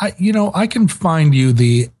 I can find you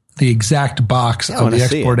the exact box of the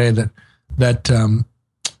Export A that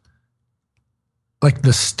like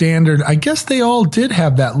the standard. I guess they all did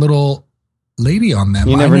have that little lady on them.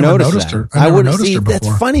 You never noticed her. I never noticed her before.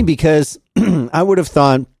 That's funny because I would have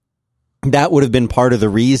thought that would have been part of the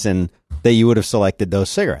reason that you would have selected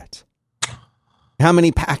those cigarettes. How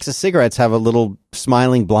many packs of cigarettes have a little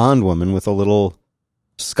smiling blonde woman with a little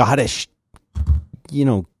Scottish,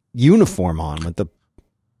 uniform on with the...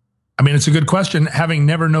 I mean, it's a good question. Having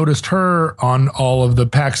never noticed her on all of the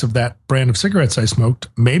packs of that brand of cigarettes I smoked,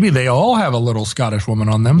 maybe they all have a little Scottish woman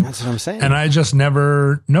on them. That's what I'm saying. And I just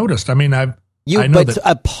never noticed. I mean, I know but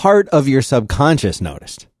a part of your subconscious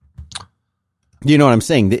noticed. You know what I'm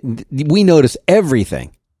saying? We notice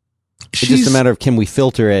everything. It's just a matter of, can we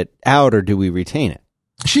filter it out or do we retain it?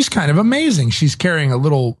 She's kind of amazing. She's carrying a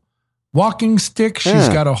little walking stick. She's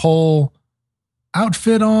got a whole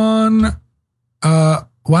outfit on.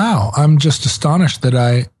 Wow. I'm just astonished that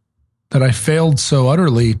I failed so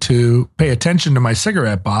utterly to pay attention to my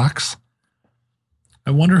cigarette box.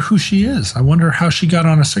 I wonder who she is. I wonder how she got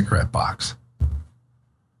on a cigarette box.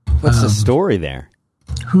 What's the story there?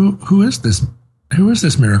 Who is this? Who is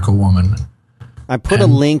this miracle woman? I put a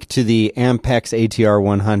link to the Ampex ATR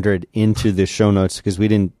 100 into the show notes because we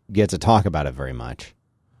didn't get to talk about it very much.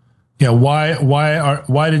 Yeah,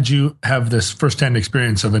 why did you have this firsthand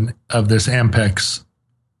experience of this Ampex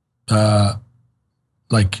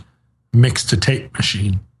like mix to tape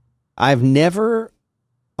machine? I've never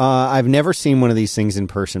seen one of these things in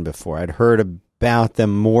person before. I'd heard about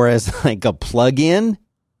them more as like a plug-in.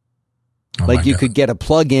 Like you could get a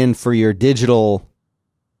plug-in for your digital,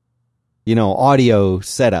 audio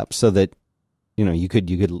setup so that, you could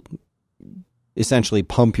essentially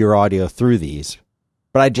pump your audio through these.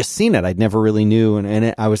 But I'd just seen it. I'd never really knew.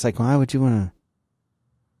 And I was like, why would you want to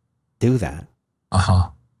do that? Uh-huh.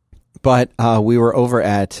 But we were over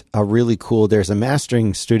at a really cool, there's a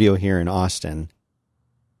mastering studio here in Austin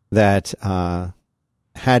that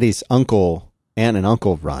Hattie's uncle and an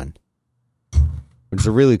uncle run, which is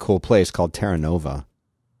a really cool place called Terra Nova.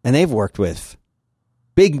 And they've worked with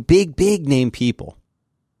big name people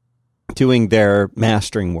doing their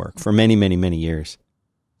mastering work for many, many, many years.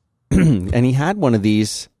 And he had one of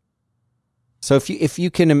these. So if you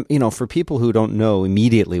can, for people who don't know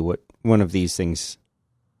immediately what one of these things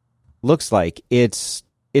looks like, it's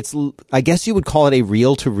I guess you would call it a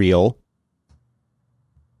reel-to-reel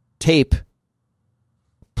tape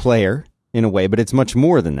player in a way, but it's much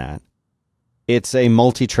more than that. It's a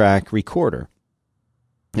multi-track recorder.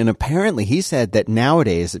 And apparently he said that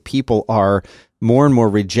nowadays that people are more and more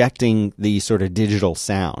rejecting the sort of digital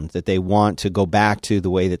sound, that they want to go back to the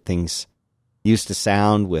way that things used to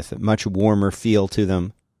sound with a much warmer feel to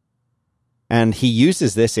them. And he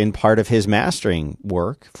uses this in part of his mastering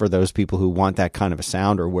work for those people who want that kind of a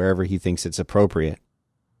sound or wherever he thinks it's appropriate.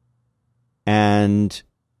 And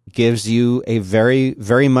gives you a very,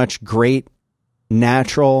 very much great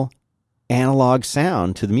natural analog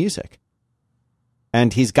sound to the music.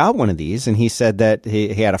 And he's got one of these, and he said that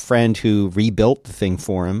he had a friend who rebuilt the thing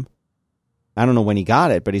for him. I don't know when he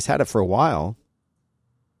got it, but he's had it for a while.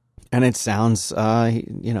 And it sounds,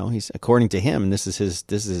 he's, according to him, and this is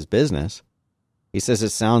his business, he says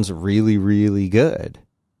it sounds really, really good.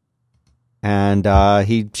 And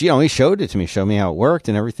he showed it to me, showed me how it worked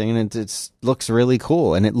and everything, and it looks really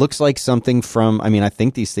cool. And it looks like something from, I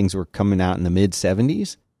think these things were coming out in the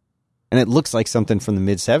mid-'70s. And it looks like something from the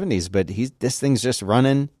mid-'70s, but this thing's just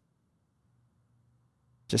running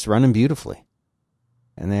beautifully.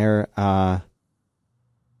 And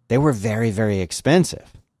they were very, very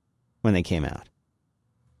expensive when they came out.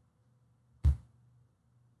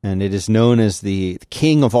 And it is known as the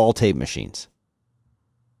king of all tape machines.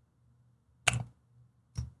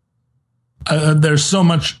 There's so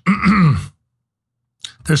much.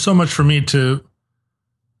 There's so much for me to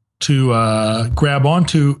grab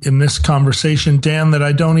onto in this conversation, Dan, that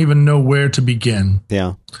I don't even know where to begin.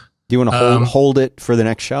 Yeah. Do you want to hold it for the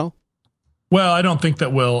next show? Well, I don't think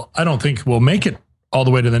we'll make it all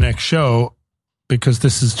the way to the next show, because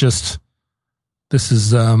this is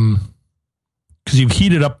because you've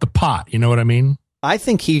heated up the pot. You know what I mean? I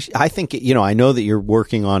think I know that you're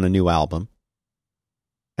working on a new album,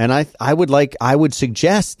 and I would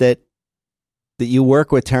suggest that you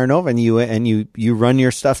work with Terra Nova and you run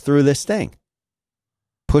your stuff through this thing.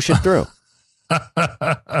 Push it through.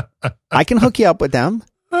 I can hook you up with them.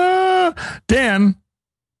 Dan,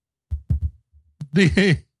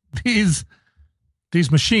 these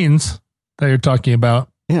machines that you're talking about.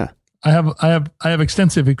 Yeah. I have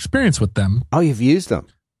extensive experience with them. Oh, you've used them.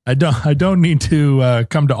 I don't need to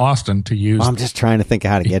come to Austin to use. Well, I'm just trying to think of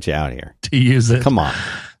how to get you out here to use it. Come on.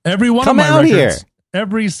 Every one Come of my out records. here.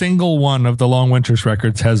 Every single one of the Long Winters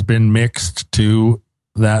records has been mixed to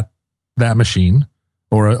that machine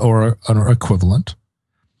or an equivalent.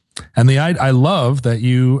 And I love that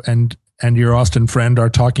you and your Austin friend are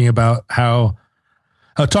talking about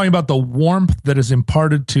talking about the warmth that is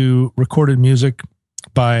imparted to recorded music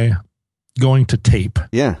by going to tape.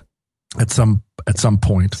 Yeah. At some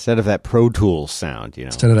point. Instead of that Pro Tools sound,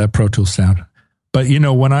 Instead of that Pro Tools sound. But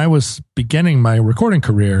when I was beginning my recording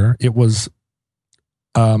career, it was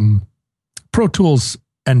Pro Tools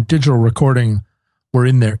and digital recording were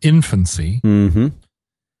in their infancy. Mm-hmm.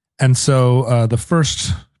 And so the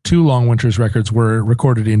first two Long Winters records were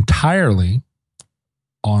recorded entirely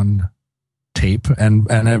on tape and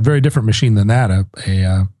a very different machine than that,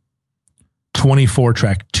 a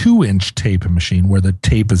 24-track 2-inch tape machine where the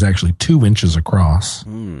tape is actually 2 inches across.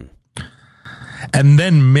 Mm. And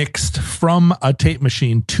then mixed from a tape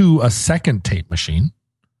machine to a second tape machine,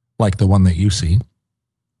 like the one that you see.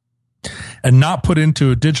 And not put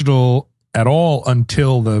into a digital at all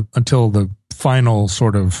until the final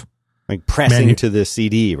sort of like pressing to the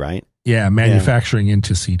CD, right? Yeah, manufacturing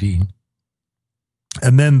into CD.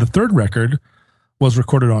 And then the third record was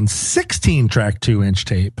recorded on 16-track 2-inch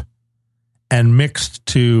tape and mixed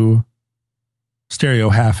to stereo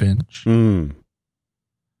half-inch,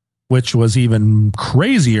 which was even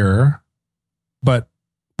crazier. But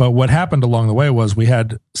what happened along the way was we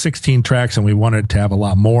had 16 tracks and we wanted to have a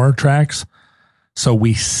lot more tracks. So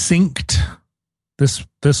we synced.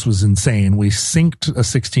 This was insane. We synced a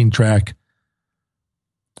 16-track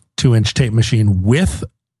 2-inch tape machine with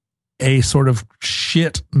a sort of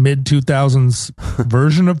shit mid-2000s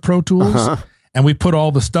version of Pro Tools. Uh-huh. and we put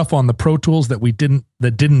all the stuff on the Pro Tools that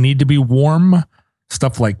didn't need to be warm,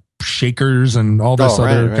 stuff like shakers and all this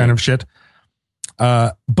other kind of shit.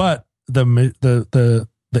 But the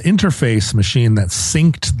interface machine that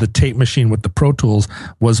synced the tape machine with the Pro Tools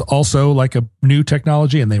was also like a new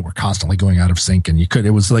technology, and they were constantly going out of sync, and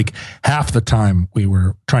it was like half the time we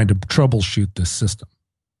were trying to troubleshoot this system.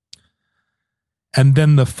 And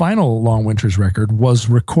then the final Long Winters record was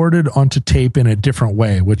recorded onto tape in a different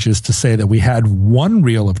way, which is to say that we had one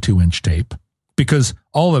reel of 2-inch tape because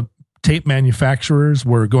all the tape manufacturers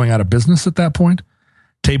were going out of business at that point.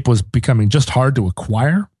 Tape was becoming just hard to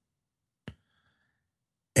acquire.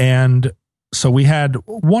 And so we had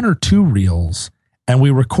 1 or 2 reels, and we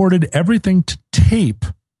recorded everything to tape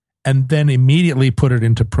and then immediately put it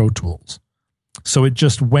into Pro Tools. So it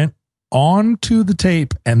just went on to the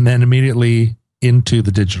tape and then immediately into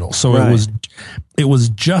the digital. So it was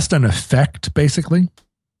just an effect, basically,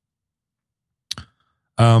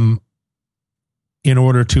 in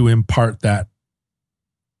order to impart that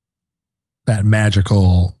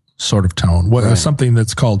magical sort of tone. Something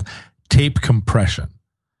that's called tape compression,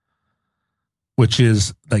 which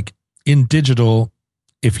is like in digital,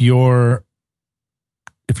 if your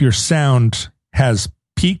sound has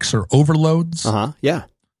peaks or overloads,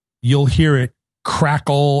 you'll hear it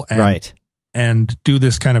crackle and do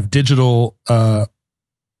this kind of digital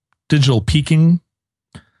peaking.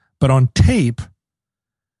 But on tape,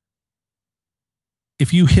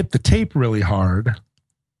 if you hit the tape really hard,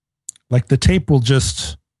 like the tape will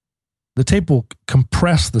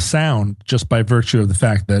compress the sound just by virtue of the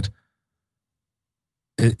fact that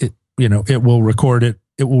it will record it.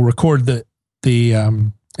 It will record the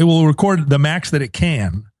max that it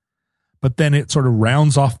can, but then it sort of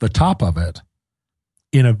rounds off the top of it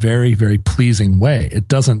in a very, very pleasing way. It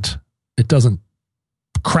doesn't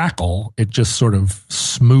crackle. It just sort of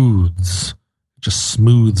smooths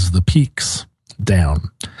the peaks down.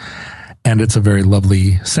 And it's a very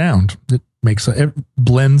lovely sound. It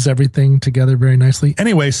blends everything together very nicely.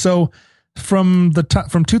 Anyway, so from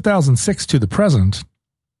 2006 to the present,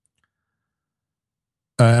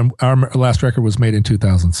 and our last record was made in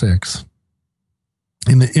 2006.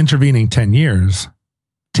 In the intervening 10 years,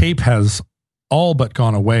 tape has all but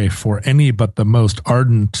gone away for any but the most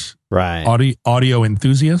ardent audio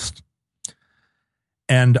enthusiast.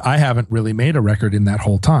 And I haven't really made a record in that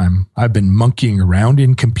whole time. I've been monkeying around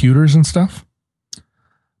in computers and stuff.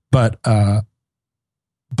 But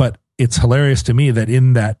it's hilarious to me that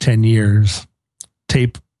in that 10 years,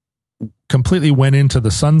 tape completely went into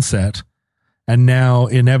the sunset. And now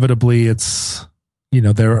inevitably it's,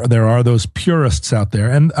 there are those purists out there.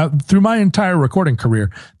 And through my entire recording career,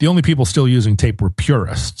 the only people still using tape were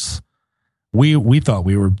purists. We thought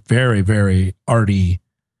we were very, very arty,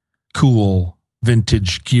 cool,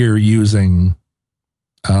 vintage gear using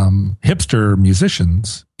hipster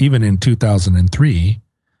musicians, even in 2003,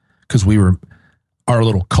 because our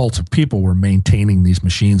little cult of people were maintaining these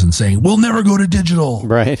machines and saying, we'll never go to digital.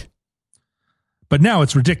 Right. But now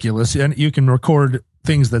it's ridiculous, and you can record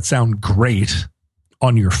things that sound great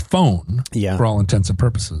on your phone for all intents and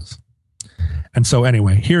purposes. And so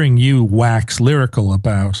anyway, hearing you wax lyrical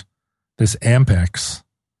about this Ampex,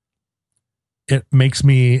 it makes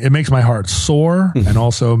my heart sore and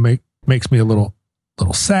also makes me a little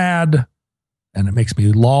sad, and it makes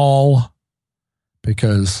me loll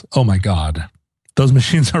because, oh my God, those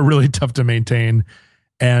machines are really tough to maintain,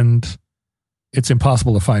 and it's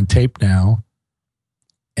impossible to find tape now.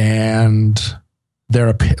 And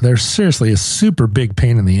they're seriously a super big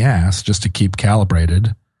pain in the ass just to keep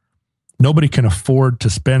calibrated. Nobody can afford to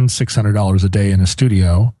spend $600 a day in a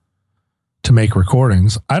studio to make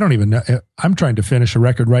recordings. I don't even know. I'm trying to finish a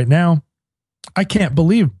record right now. I can't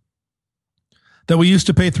believe that we used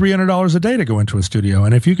to pay $300 a day to go into a studio.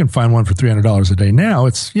 And if you can find one for $300 a day now,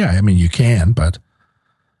 you can, but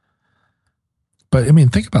I mean,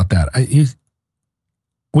 think about that.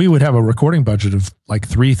 We would have a recording budget of like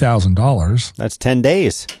 $3,000. That's 10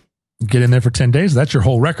 days. Get in there for 10 days. That's your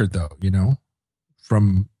whole record, though.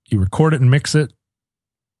 From you record it and mix it.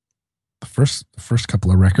 The first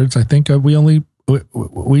couple of records, I think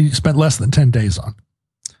we spent less than 10 days on.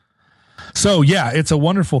 So yeah, it's a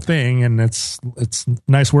wonderful thing, and it's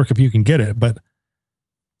nice work if you can get it. But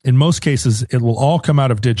in most cases, it will all come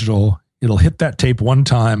out of digital. It'll hit that tape one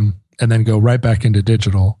time and then go right back into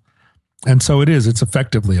digital. And so it's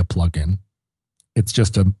effectively a plug-in. It's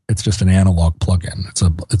just an analog plug-in.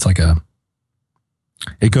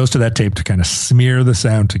 It goes to that tape to kind of smear the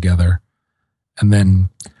sound together and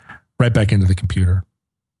then right back into the computer.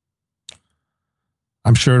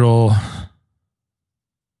 I'm sure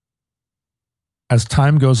as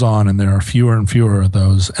time goes on and there are fewer and fewer of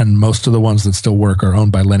those, and most of the ones that still work are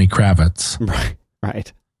owned by Lenny Kravitz.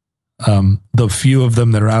 Right. The few of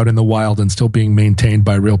them that are out in the wild and still being maintained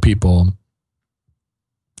by real people,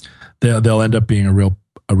 they'll end up being a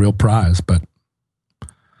real prize. But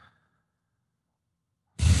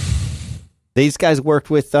these guys worked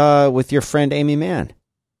with your friend Amy Mann.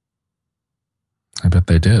 I bet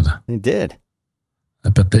they did. They did. I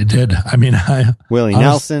bet they did. I mean, Willie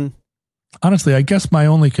Nelson. Honestly, I guess my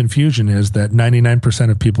only confusion is that 99%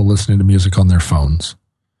 of people listening to music on their phones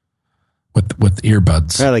with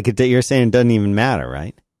earbuds. Right, like you're saying it doesn't even matter,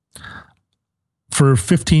 right? For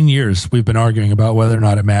 15 years, we've been arguing about whether or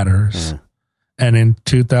not it matters. Yeah. And in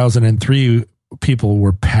 2003, people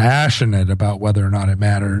were passionate about whether or not it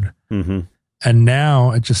mattered. Mm-hmm. And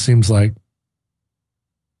now it just seems like,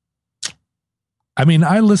 I mean,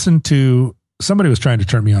 I listened to, somebody was trying to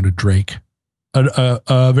turn me on to Drake.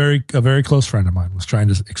 A very close friend of mine was trying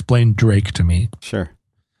to explain Drake to me. Sure.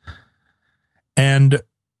 And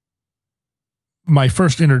my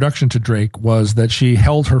first introduction to Drake was that she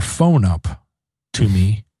held her phone up to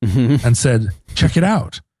me and said, check it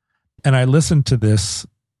out. And I listened to this,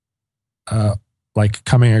 like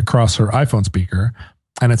coming across her iPhone speaker,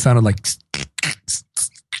 and it sounded like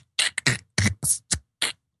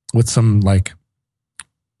with some like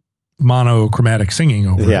monochromatic singing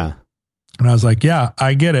over it. And I was like, yeah,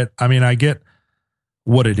 I get it. I mean, I get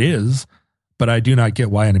what it is, but I do not get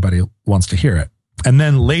why anybody wants to hear it. And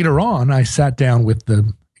then later on, I sat down with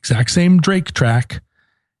the exact same Drake track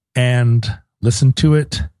and listened to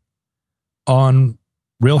it on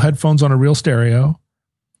real headphones on a real stereo.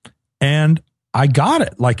 And I got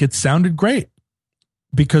it. Like, it sounded great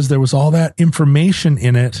because there was all that information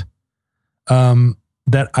in it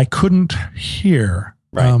that I couldn't hear.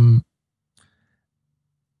 Right.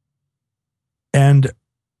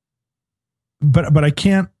 But I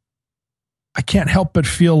can't help but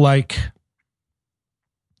feel like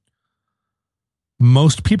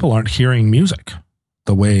most people aren't hearing music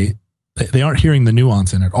the way they aren't hearing the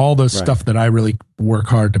nuance in it. All the stuff that I really work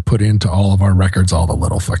hard to put into all of our records, all the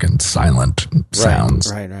little fucking silent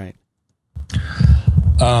sounds. Right.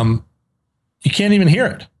 You can't even hear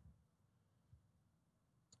it.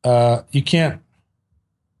 You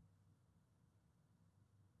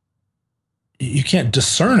can't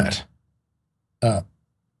discern it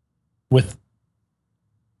with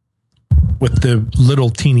the little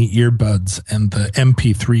teeny earbuds and the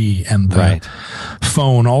MP3 and the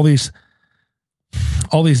phone, all these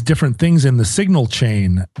different things in the signal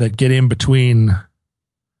chain that get in between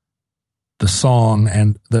the song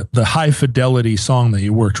and the high fidelity song that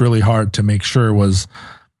you worked really hard to make sure was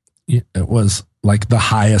like the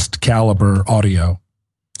highest caliber audio.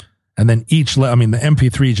 And then the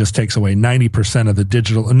MP3 just takes away 90% of the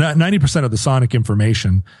digital, 90% of the sonic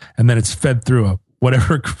information, and then it's fed through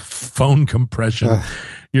whatever phone compression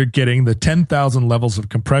you're getting, the 10,000 levels of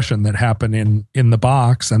compression that happen in the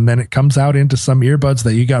box, and then it comes out into some earbuds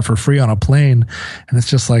that you got for free on a plane, and it's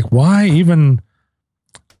just like, why even?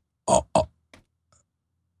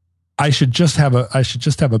 I should just have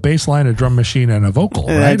a bass line, a drum machine, and a vocal.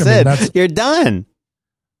 Right? That's it. You're done.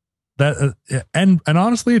 And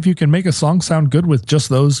honestly, if you can make a song sound good with just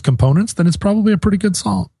those components, then it's probably a pretty good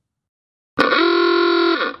song.